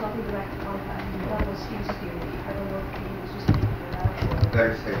it's not in direct contact. That was his theory. I don't know if he was just thinking for that or...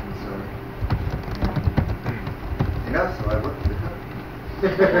 Better safe than sorry. You know, so I worked for the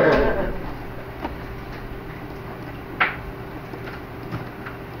company.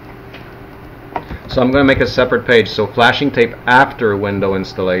 So I'm going to make a separate page. So flashing tape after window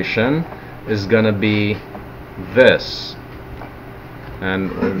installation is going to be this. And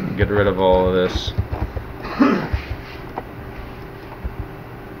we'll get rid of all of this.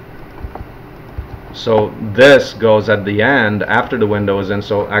 So this goes at the end after the window is in.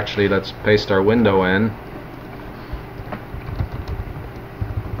 So actually let's paste our window in.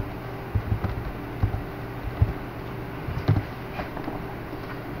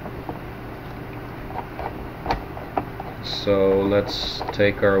 So let's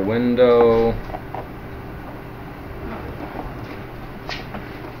take our window.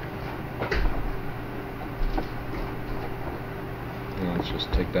 Let's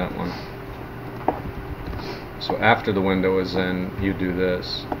just take that one. So after the window is in, you do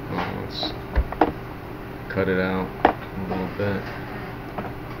this. Let's cut it out a little bit.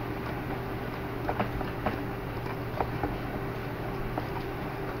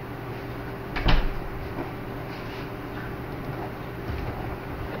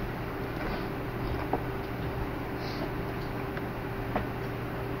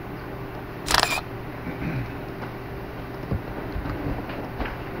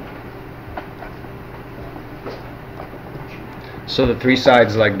 So the three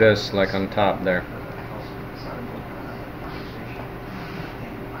sides like this, like on top there.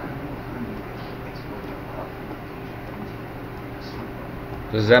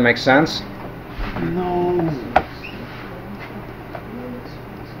 Does that make sense? No.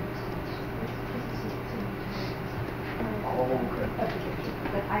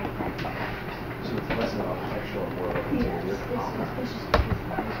 So it's less about textual and more about interior.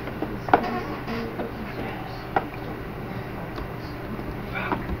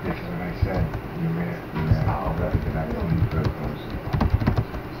 This is what I said. You're ready to back to the protocols.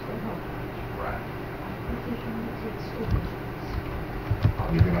 Right.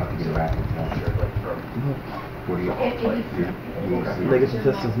 You're going to have to get a rapid test. What do you Negative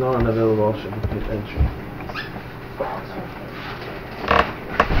test is not an available option. Hit entry.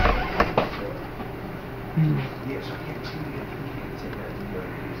 Yeah, so I can't take that video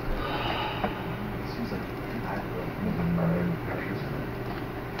and use it. It seems like compatible.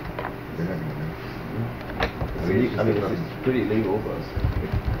 I mean, it's pretty legal, but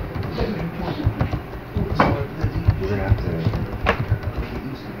We're gonna have to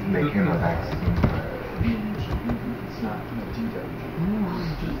make him a vaccine.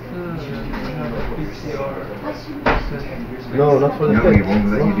 no, not for the No, pit. they won't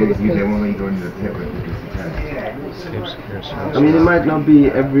let you do. They won't let you go into the pit with the test. I mean, it might not be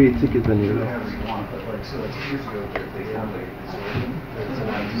every ticket venue. But like, so like 2 years ago, they found like this organ.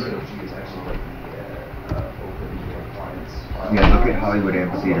 Ecology is actually like the open appliance. Yeah, look at Hollywood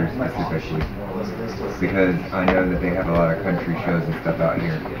amphitheaters specifically, because I know that they have a lot of country shows and stuff out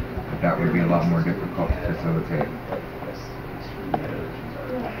here. That would be a lot more difficult to facilitate.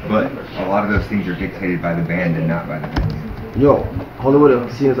 But a lot of those things are dictated by the band and not by the venue. Yo, Hollywood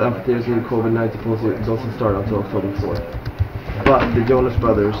casinos amphitheaters due to COVID-19 policy doesn't start until October 4th. But the Jonas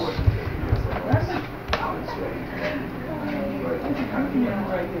Brothers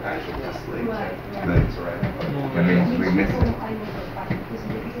But that means we miss it.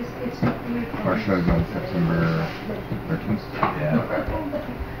 Our show's on September 13th.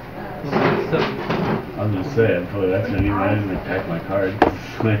 I was gonna say, I probably accidentally randomly packed my card.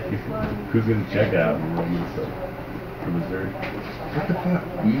 Like, who's gonna check out and all this stuff from Missouri? What the fuck?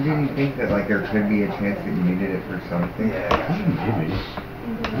 You didn't think that like there could be a chance that you needed it for something? Maybe.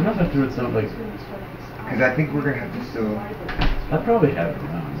 I don't know if I threw it something like. Because I think we're gonna have to still. I probably have it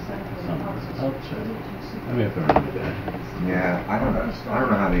around. I'll check. I may have thrown it there. Yeah, I don't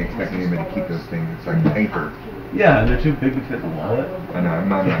know how they expect anybody to keep those things. It's like paper. Yeah, and they're too big to fit in the wallet. I know, I'm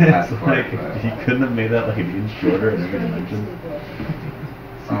not my It's passport. like, he couldn't have made that like an inch shorter and bigger dimensions.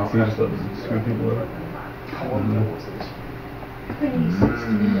 So you just screw people up.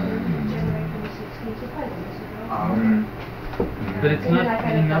 But it's not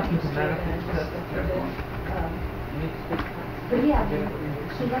enough to matter. But yeah,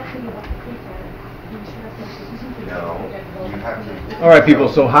 so that's what you have to pay for. No, you have to. All right, people.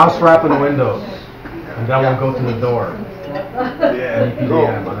 So house wrap and windows, and that won't go to the door.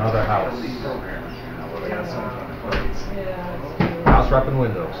 EPDM, another house. House wrap and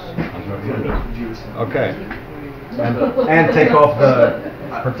windows. Okay. And take off the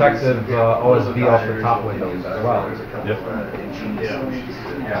protective OSB off the top windows as well. Yep.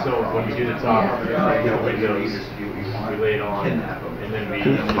 Yeah. So when we do the top, the windows, we lay it on, and then we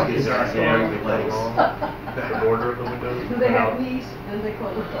use our hand, we play along the border of the windows. Do they have these? Then they call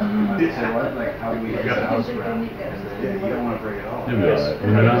it. So what? Like how do we use the house wrap? Yeah, you don't want to break it all. It'll be alright.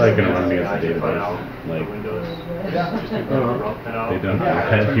 We're not like gonna run against the database. Like, they don't do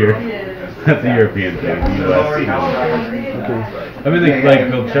that here. That's a European thing. US. I mean,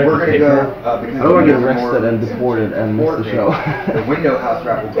 they'll check We're the gonna go. paper. I don't want to get arrested and deported and miss the show. The window house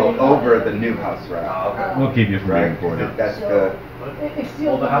wrap will go over the new house wrap. We'll keep you from being deported. That's the.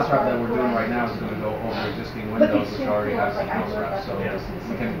 Well, the house wrap that we're doing right now is going to go over existing windows, which already have some house wrap, so we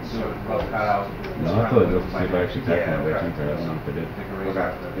can do a rough cutout. No, I thought they'll see if I actually packed my way too far. I don't know if they did.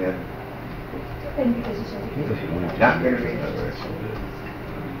 Yeah. Not Not gonna be.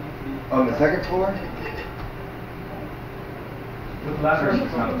 On the second floor? With ladders,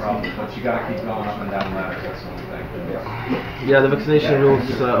 it's not a problem, but you gotta keep going up and down ladders, that's the only thing. Yeah, the vaccination rules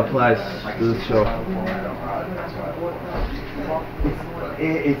applies to this show.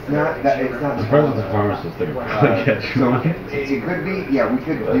 It's not that. It's not. The problem with the pharmacist, they could probably get you on. It could be. Yeah, we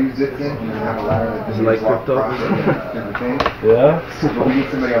could use it then and have a ladder that Is it like crypto? Yeah. But we need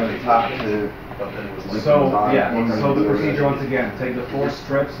somebody on the top to. So the procedure once again, take the 4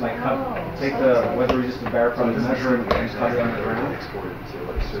 strips, like take the weather-resistant barrier from the measure and cut it on the ground.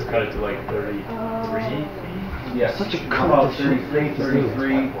 So cut it to like 33. Yes. Such a about cool 33,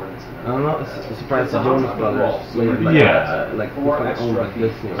 33. I don't know, it's surprised the Jonas Brothers made like owned by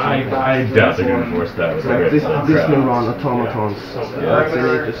Disney. I doubt they're gonna force that with the Disney run automatons.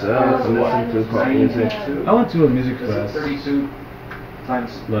 Vaccinate yourself and listen to pop music. I went to a music class 32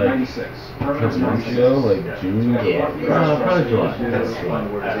 times like 96. a couple months ago, like June. Probably July.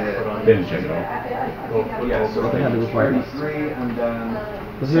 They didn't check it out. Yeah, so They had the requirements. 33 and then.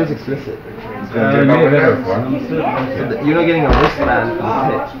 Because here's explicit. Maybe better requirements. You're not getting a wristband for the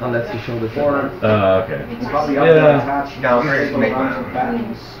pit unless you show the pit. Okay. Yeah. No, it's make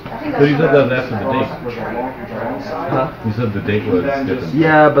So you said that was after the date. Huh? You said the date was different.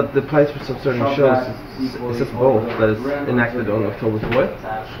 Yeah, but the price for some certain shows it says both, that it's enacted on October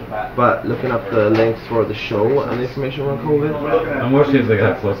 4th. But looking up the links for the show and the information on COVID. I'm more sure it's like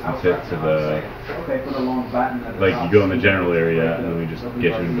how close the pit to the. Like you go in the general area and then we just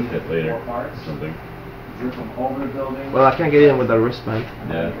get you into the pit later or something. drip them over the building. Well, I can't get in with a wristband.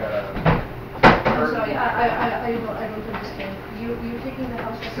 Yeah. I'm sorry, I don't understand. You're taking the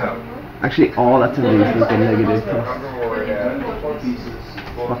house So. Actually, all attendees look at negative test.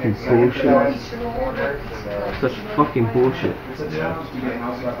 Fucking bullshit. Such fucking bullshit.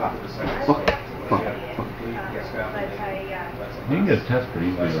 Fuck. You can get a test pretty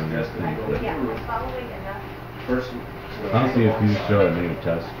easily on this thing, but honestly, if you just show a negative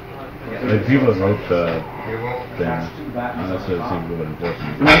test, like people that wrote the thing, unless it seems a little bit important.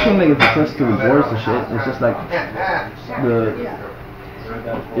 I don't think it's a test to words and shit. It's just like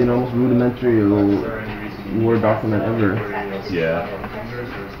the most rudimentary Word document ever. Yeah.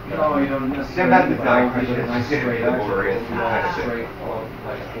 No, you don't necessarily straight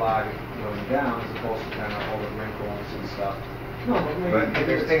like flag going down as opposed to kind of all the wrinkles and stuff. But if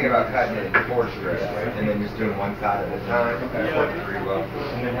you're thinking about cutting it in 4 strips, and then just doing one side at a time, that works pretty well.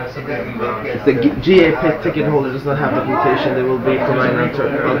 And then have something If the GA ticket holder does not have documentation, they will be providing an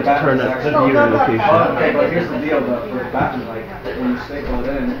alternate viewing location. Okay, but here's the deal though, for the back, like, when you staple it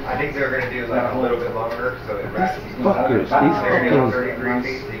in, I think they're going to do like a little bit longer, so it wraps. Fuckers, these They're going to do fucking 33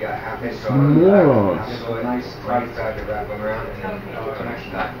 feet, so you got half inch morons. nice right side to wrap them around, and then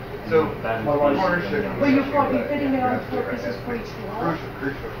connection that. So, partnership. Well, you're fitting it on 4 pieces for each wall.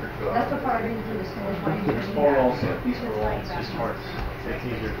 Crucial. That's the part I didn't understand. Why you there's didn't 4 that. rolls, these 4 rolls, just parts. It's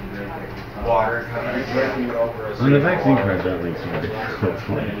easier to drink it. Water. Breaking it over as I mean, the vaccine cards aren't really super difficult to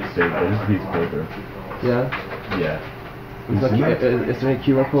save, but it's a piece of paper. Yeah? Yeah. Is there any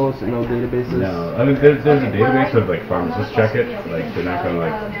QR codes and no databases? No, I mean there's a database of like pharmacists check it. Like they're not gonna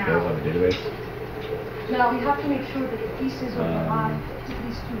like they'll have a database. Now, you have to make sure that the pieces are alive at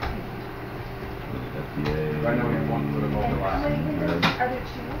least 2 feet. FDA. Right now we have 1 for the mobile How many windows are there 2?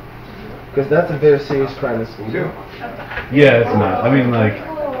 Because that's a very serious crime in school. Yeah, it's not. I mean like. So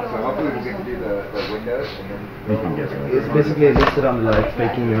hopefully we'll get to do the windows, and then You can guess it. It's basically listed on the like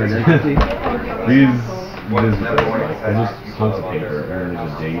faking your identity. There's just tons of paper, and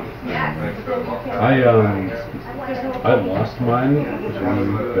there's a date. I lost mine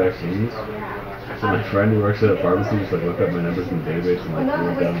during vaccines. So my friend who works at a pharmacy just like looked up my numbers in the database and like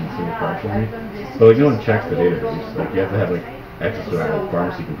wrote down a single card for me. But like no one checks the database. Like you have to have like access to a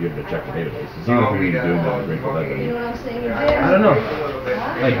pharmacy computer to check the database. It's not like we're doing that with Grade 11. I don't know.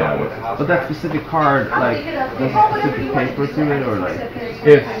 I doubt it. But that specific card, like, does a specific paper to it, or like?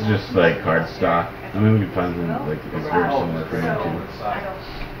 It's just like card stock. I mean, we can find them like it's very similar for you too.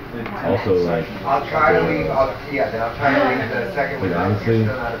 Also, like, I'll try to leave. Then I'll try to leave the second window. Honestly, If you're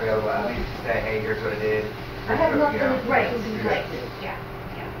still not available, at least say, hey, here's what it is. I have nothing to Right, do. right, yeah.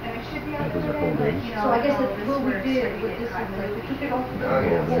 And it should be on those are the folders. like, you know. So I guess that what we did with this one, like, we took it off the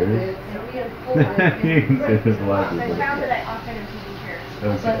yeah. folded, and we unfolded it. You can see his life. I found that I often in TV chairs.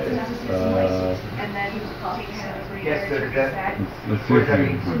 Okay. And then you take some Yes, so does that. Let's see if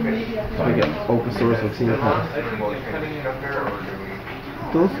we can We get open source vaccine cards. Cutting it up there, or do we?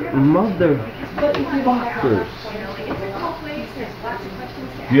 Those motherfuckers.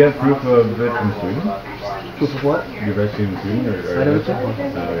 Do you have proof of it from Sweden? Proof of what? Your vaccine in Sweden? Or I never checked.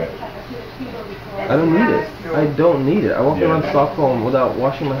 Okay. I don't need it. I don't need it. I walked around Stockholm without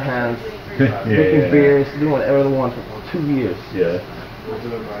washing my hands, Yeah, drinking yeah. beers, doing whatever I want for 2 years. Yeah.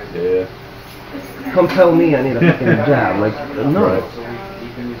 Yeah. Come tell me I need a fucking jab. Like, no. Right. So we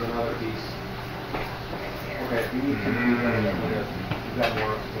can use another piece. Okay, we need to you've got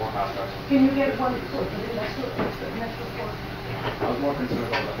more hot dogs. Can you get one foot? That's what I was more concerned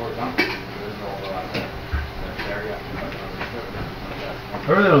about the horizontal. There's no overlap there. There, yeah.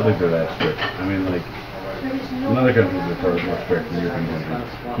 I really don't think they're that strict. I mean, like, in other countries are far more strict than European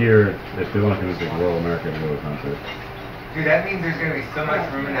countries. Here, if they want to convince like rural America to go to a concert. Dude, that means there's going to be so much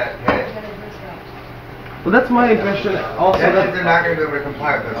room in that pit. Well, that's my impression. Also, That means that they're not going to be able to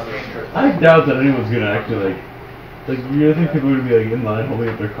comply with those standards. I doubt that anyone's gonna actually like you really think people would be like in line holding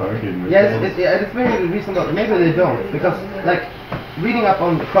up their card and it's very reasonable. Maybe they don't, because like reading up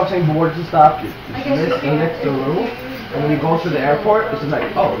on crossing borders and stuff, it's this and next to rule. And when you go to the airport, it's just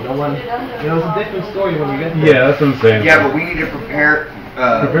like, oh, no one. You know, it's a different story when you get there. Yeah, that's what I'm saying. Yeah, but we need to prepare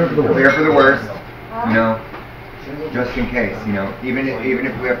for the worst. You know, just in case. You know, even if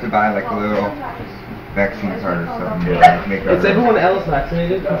we have to buy like a little vaccine card or something. Yeah. Make Is everyone else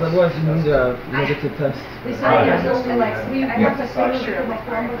vaccinated? Because otherwise you need a negative test. They said there's only like 3 I have a picture of my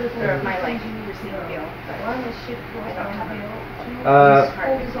grandmother of my like receipt bill.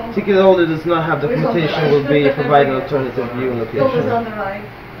 Ticket holder does not have documentation will be provided alternative viewing Goes location. on the right,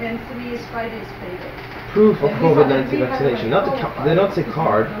 and 3 is Friday's payday. Proof of COVID-19 vaccination. Not the they don't say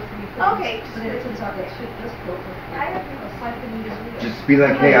card. Okay. Just be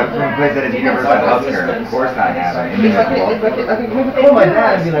like, hey, I'm from a place that has universal healthcare. Of course I have it. I can maybe call my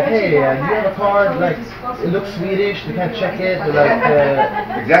dad and be like, hey, do you have a card? Like, it looks Swedish. They can't check it. They're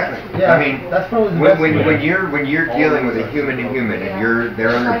like, exactly. Yeah, I mean, that's probably the when you're dealing with a human to human and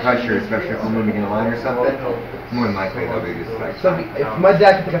they're under pressure, especially if someone in a line or something, more than likely they'll be just like. So if my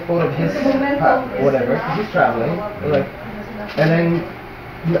dad can take a photo of his whatever, 'cause he's traveling, like, and then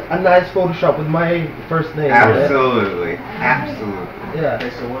a nice Photoshop with my first name. Absolutely, absolutely. Yeah.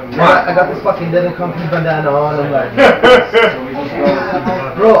 I got this fucking Dead and Company bandana on. I'm like,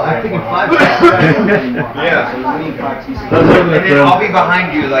 bro, I'm thinking 5 Yeah. And then I'll be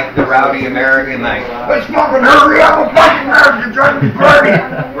behind you like the rowdy American, like, let's fucking hurry up, I'm fucking nervous, you're driving me crazy.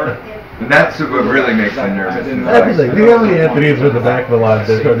 And that's what really makes me nervous. The only Anthony's with the back of the line,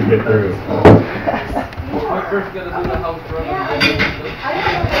 they're trying to get through. We're first gonna do the house run. I don't know if I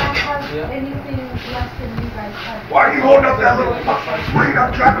have anything less than you guys have. Why are you holding up that little fucking screen?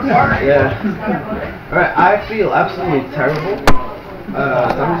 I'm trying to party. Yeah. Alright, I feel absolutely terrible.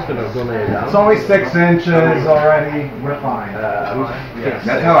 I'm just gonna go lay it down. It's only 6 inches already. We're fine.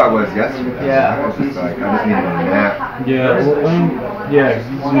 That's how I was yesterday. Yeah. I was just like, I just needed a nap. Yeah, well, yeah, it's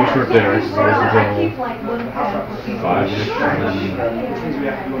a short day, right? So until 5-ish, and then,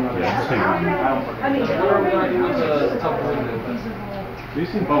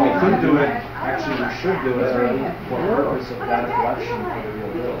 But we could do it, actually we should do it for the purpose of data collection for the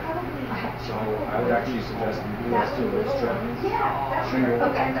real bill. So I would actually suggest we do this to those strips. Shingle.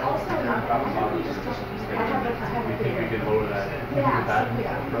 Okay. And also, We think we can lower that with that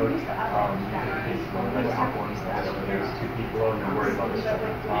approach. Let's have one that there's 2 people and then worry about the strip at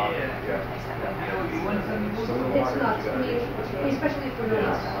the top. It's not, I mean, especially for the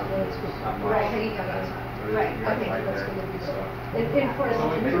right. Right, I think that's going to be so. And for us,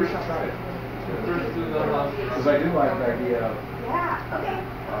 Maybe we should try it. First do the house. Because I do like the idea of. Yeah, okay.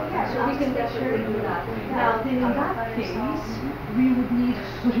 so we can definitely do that. Now, then in that case, we would need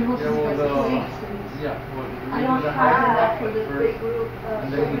plates. I don't have enough for the big group.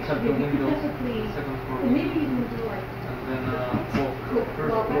 And then we cut the windows, second floor. Maybe even do like. And then,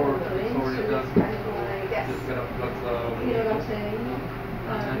 first floor is already done. Just gonna plug the. You know what I'm saying?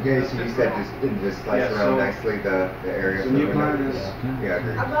 Okay, so you said just slice around nicely the area. The new plan is. Yeah, I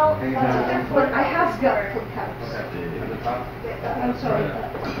agree. But I have got full caps. I'm sorry.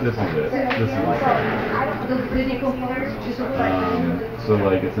 this is it. This is The decompose, just so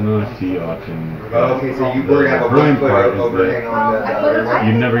like it's an NFT auction. Oh, okay, so you were gonna have a brilliant 1 part foot is overhang on the other one?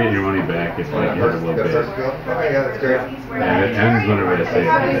 you never get your money back if like you have a little bit. Okay, yeah, that's great. And it ends whenever I say it.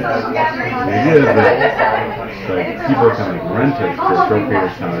 The idea is that like people can like rent it for a short period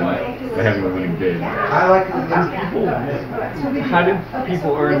of time by having a winning bid. I like How do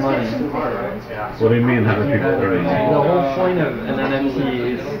people earn money? What do you mean? How do people earn money? The whole point of an NFT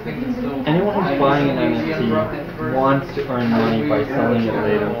is anyone who's buying an NFT wants to earn money by selling it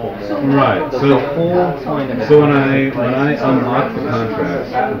later for more. Right. So the whole point of it. So when I unlock the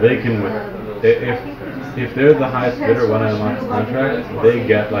contract, they can if they're the highest bidder when I unlock the contract, they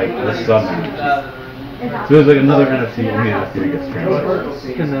get like the sub NFT. So there's like another NFT in the NFT that gets transferred.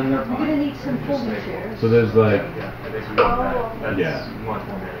 And then We're gonna need some folding chairs. So there's like yeah.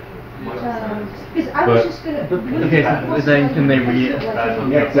 Because I was just gonna. Okay, so then can they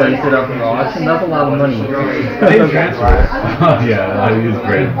replace it up raw? That's a lot of money. They transfer. Oh yeah, I use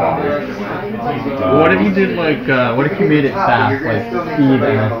great. What if you did like, what if you made it fast, like speed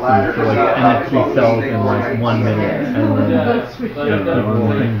NFT, so like NFT sells in like 1 minute, and then people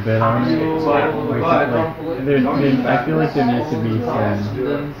can bid on it? I feel like there needs to be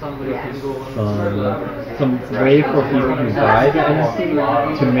some way for people who buy the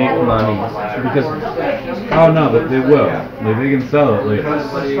NFT to make money, because oh no, but they will. Like they can sell it. Like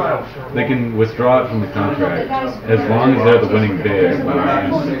they can withdraw it from the contract as long as they're the winning bid when I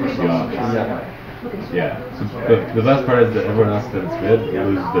use the auction. Yeah. So the best part is that everyone else that's bid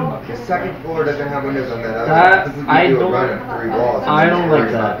loses their money. The second floor doesn't have windows on that other. I don't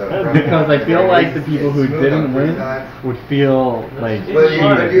like that, because I feel like the people who didn't win would feel like cheated.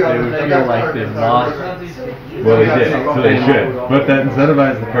 They would feel like they lost. Well, they did, so they should. But that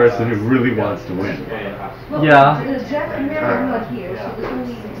incentivizes the person who really wants to win. Yeah.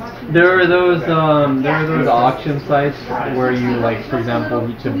 There There are those auction sites where you, like, for example,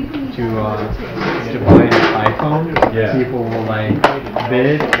 to buy an iPhone, yeah, people will like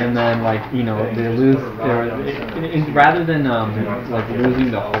bid, and then like they lose. Rather than like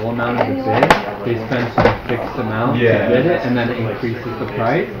losing the whole amount of the bid, they spend some fixed amount to bid it, and then it increases the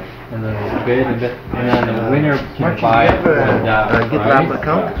price, and then they bid, and then the winner can buy it for that GitLab price,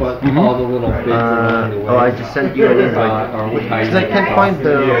 account? but all the little bids along the way. Oh, I just sent you an invite. Because I can't find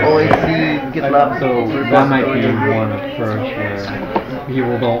the OAC GitLab. So that might be one approach where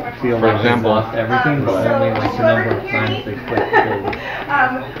people don't feel For like example, they've lost everything, but only like the number of times they click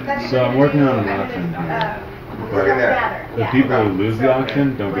build. So I'm working on an auction here. The people who lose the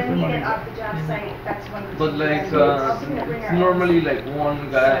auction don't get their money back. But like, it's normally like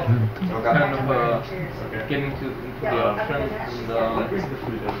one guy kind of getting into the auction, and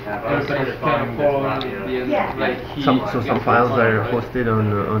everybody's kind of following the end. Like Some files are hosted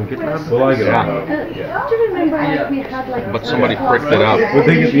on GitLab. Well, I get it. Don't you remember we had like But somebody pricked it up. But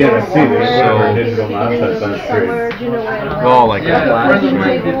they get the NFC, there's So- never digital mouse on screen. Oh, like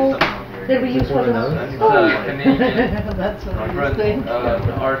that. Did we use one of those? Canadian That's what I was friend, saying.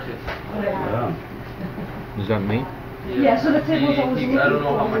 artist. Yeah. Is that me? Yeah, so the table's always I don't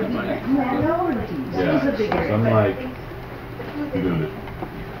know how much money. minorities. Yeah. These are big So I'm areas. like, I'm doing it.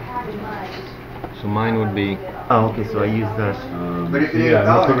 So mine would be. Oh, okay, so I use that.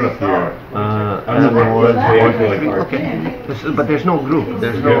 Yeah, let's look it up here. I'm the one, one paying for like art. okay. But there's no group.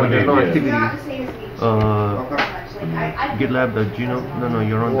 There's no activity. GitLab.Genome. No,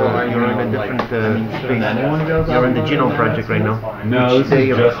 you're on a different space. You're in the Genome project right now. No, this They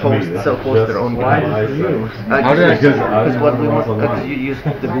is just host me. This self-host is their own just GitLab. my site. How did I- Because what we want, because you use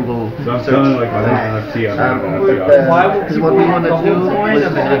the Google So I'm search. selling like my NFT on Because what we want to do is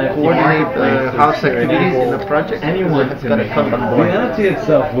coordinate house activities in the project. Anyone It's can got to make come on The board. NFT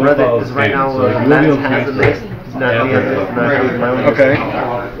itself will Rather, follow because right now so like, you will be Lance able to has a transfer list. Not my own. Okay.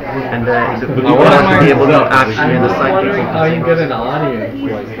 And we Now, what want am to I- be able to actually in the I'm site. wondering how you get an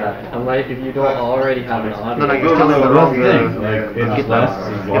audience like that. I'm like, if you don't already have an audience. No, you're still in the wrong like it's less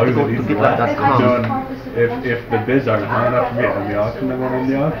as You long have to as go it to needs to GitLab.com. if the bids aren't high enough for me on the auction, then we'll win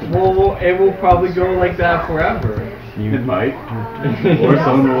the auction. Well, it will probably go like that forever. It might. Or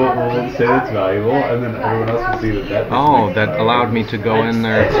someone will say it's valuable, and then everyone else will see that. Oh, that allowed me to go in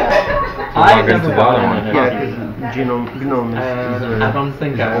there to I log into never that bought one. an Yeah, NFT. because Genome is I don't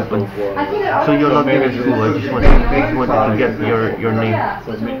think I open. will. So you're not in school. I just wanted to get your name.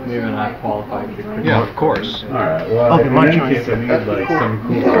 So maybe not qualified. Yeah, of course. Alright, well, Okay, in Marcin any case, I need like some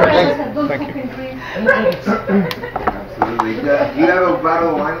cool Thank you. Absolutely. Do you have a bottle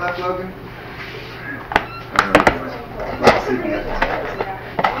of wine left, Logan?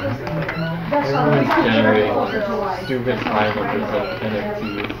 Everyone's generating stupid time of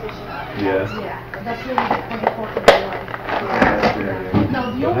NFTs. Yes. That's really important in life.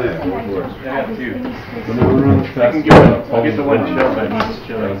 Now, the only thing I don't have is any space. So now we're on the fast I'll get the one chill that needs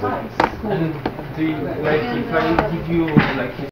chilling. And do you, like, if I give you like